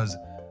so does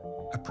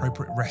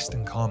appropriate rest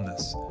and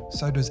calmness,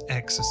 so does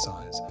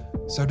exercise,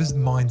 so does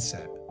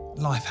mindset,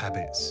 life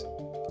habits,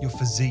 your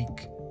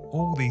physique.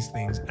 All these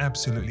things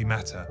absolutely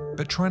matter,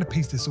 but trying to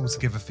piece this all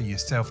together for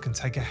yourself can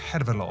take a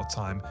hell of a lot of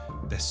time.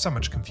 There's so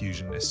much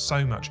confusion, there's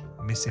so much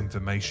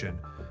misinformation.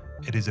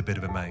 It is a bit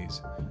of a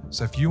maze.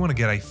 So if you want to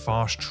get a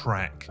fast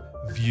track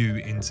view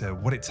into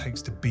what it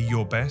takes to be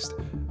your best,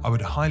 I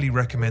would highly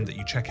recommend that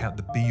you check out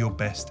the Be Your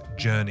Best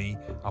journey.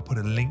 I'll put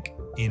a link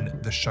in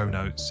the show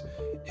notes.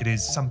 It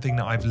is something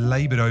that I've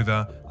labored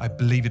over. I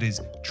believe it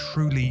is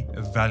truly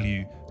of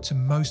value to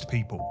most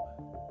people,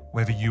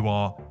 whether you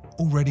are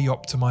already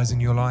optimizing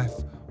your life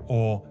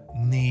or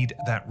need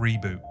that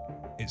reboot.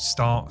 It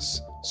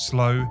starts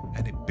slow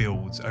and it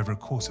builds over a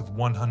course of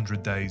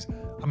 100 days.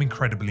 I'm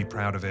incredibly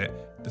proud of it.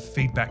 The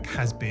feedback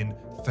has been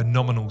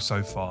phenomenal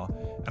so far,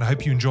 and I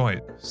hope you enjoy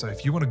it. So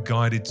if you want a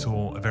guided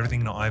tour of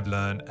everything that I've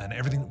learned and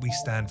everything that we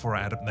stand for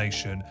at Adapt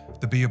Nation,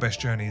 the Be Your Best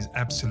journey is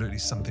absolutely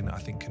something that I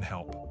think can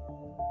help.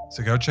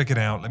 So go check it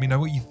out, let me know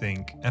what you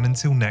think, and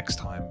until next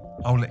time,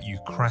 I'll let you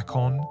crack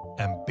on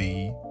and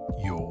be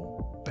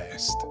your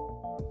best.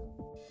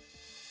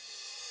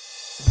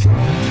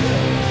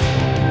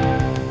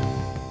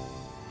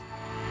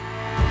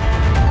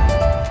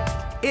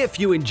 If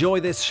you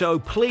enjoy this show,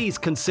 please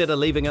consider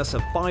leaving us a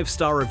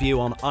 5-star review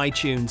on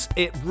iTunes.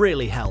 It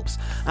really helps.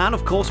 And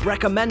of course,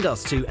 recommend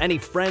us to any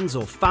friends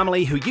or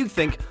family who you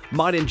think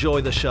might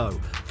enjoy the show.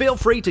 Feel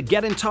free to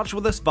get in touch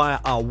with us via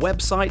our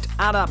website,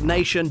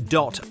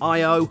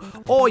 adaptnation.io,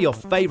 or your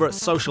favorite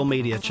social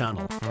media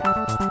channel.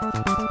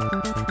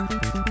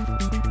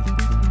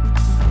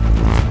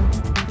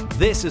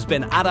 This has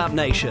been Adapt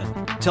Nation.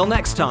 Till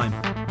next time,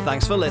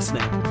 thanks for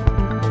listening.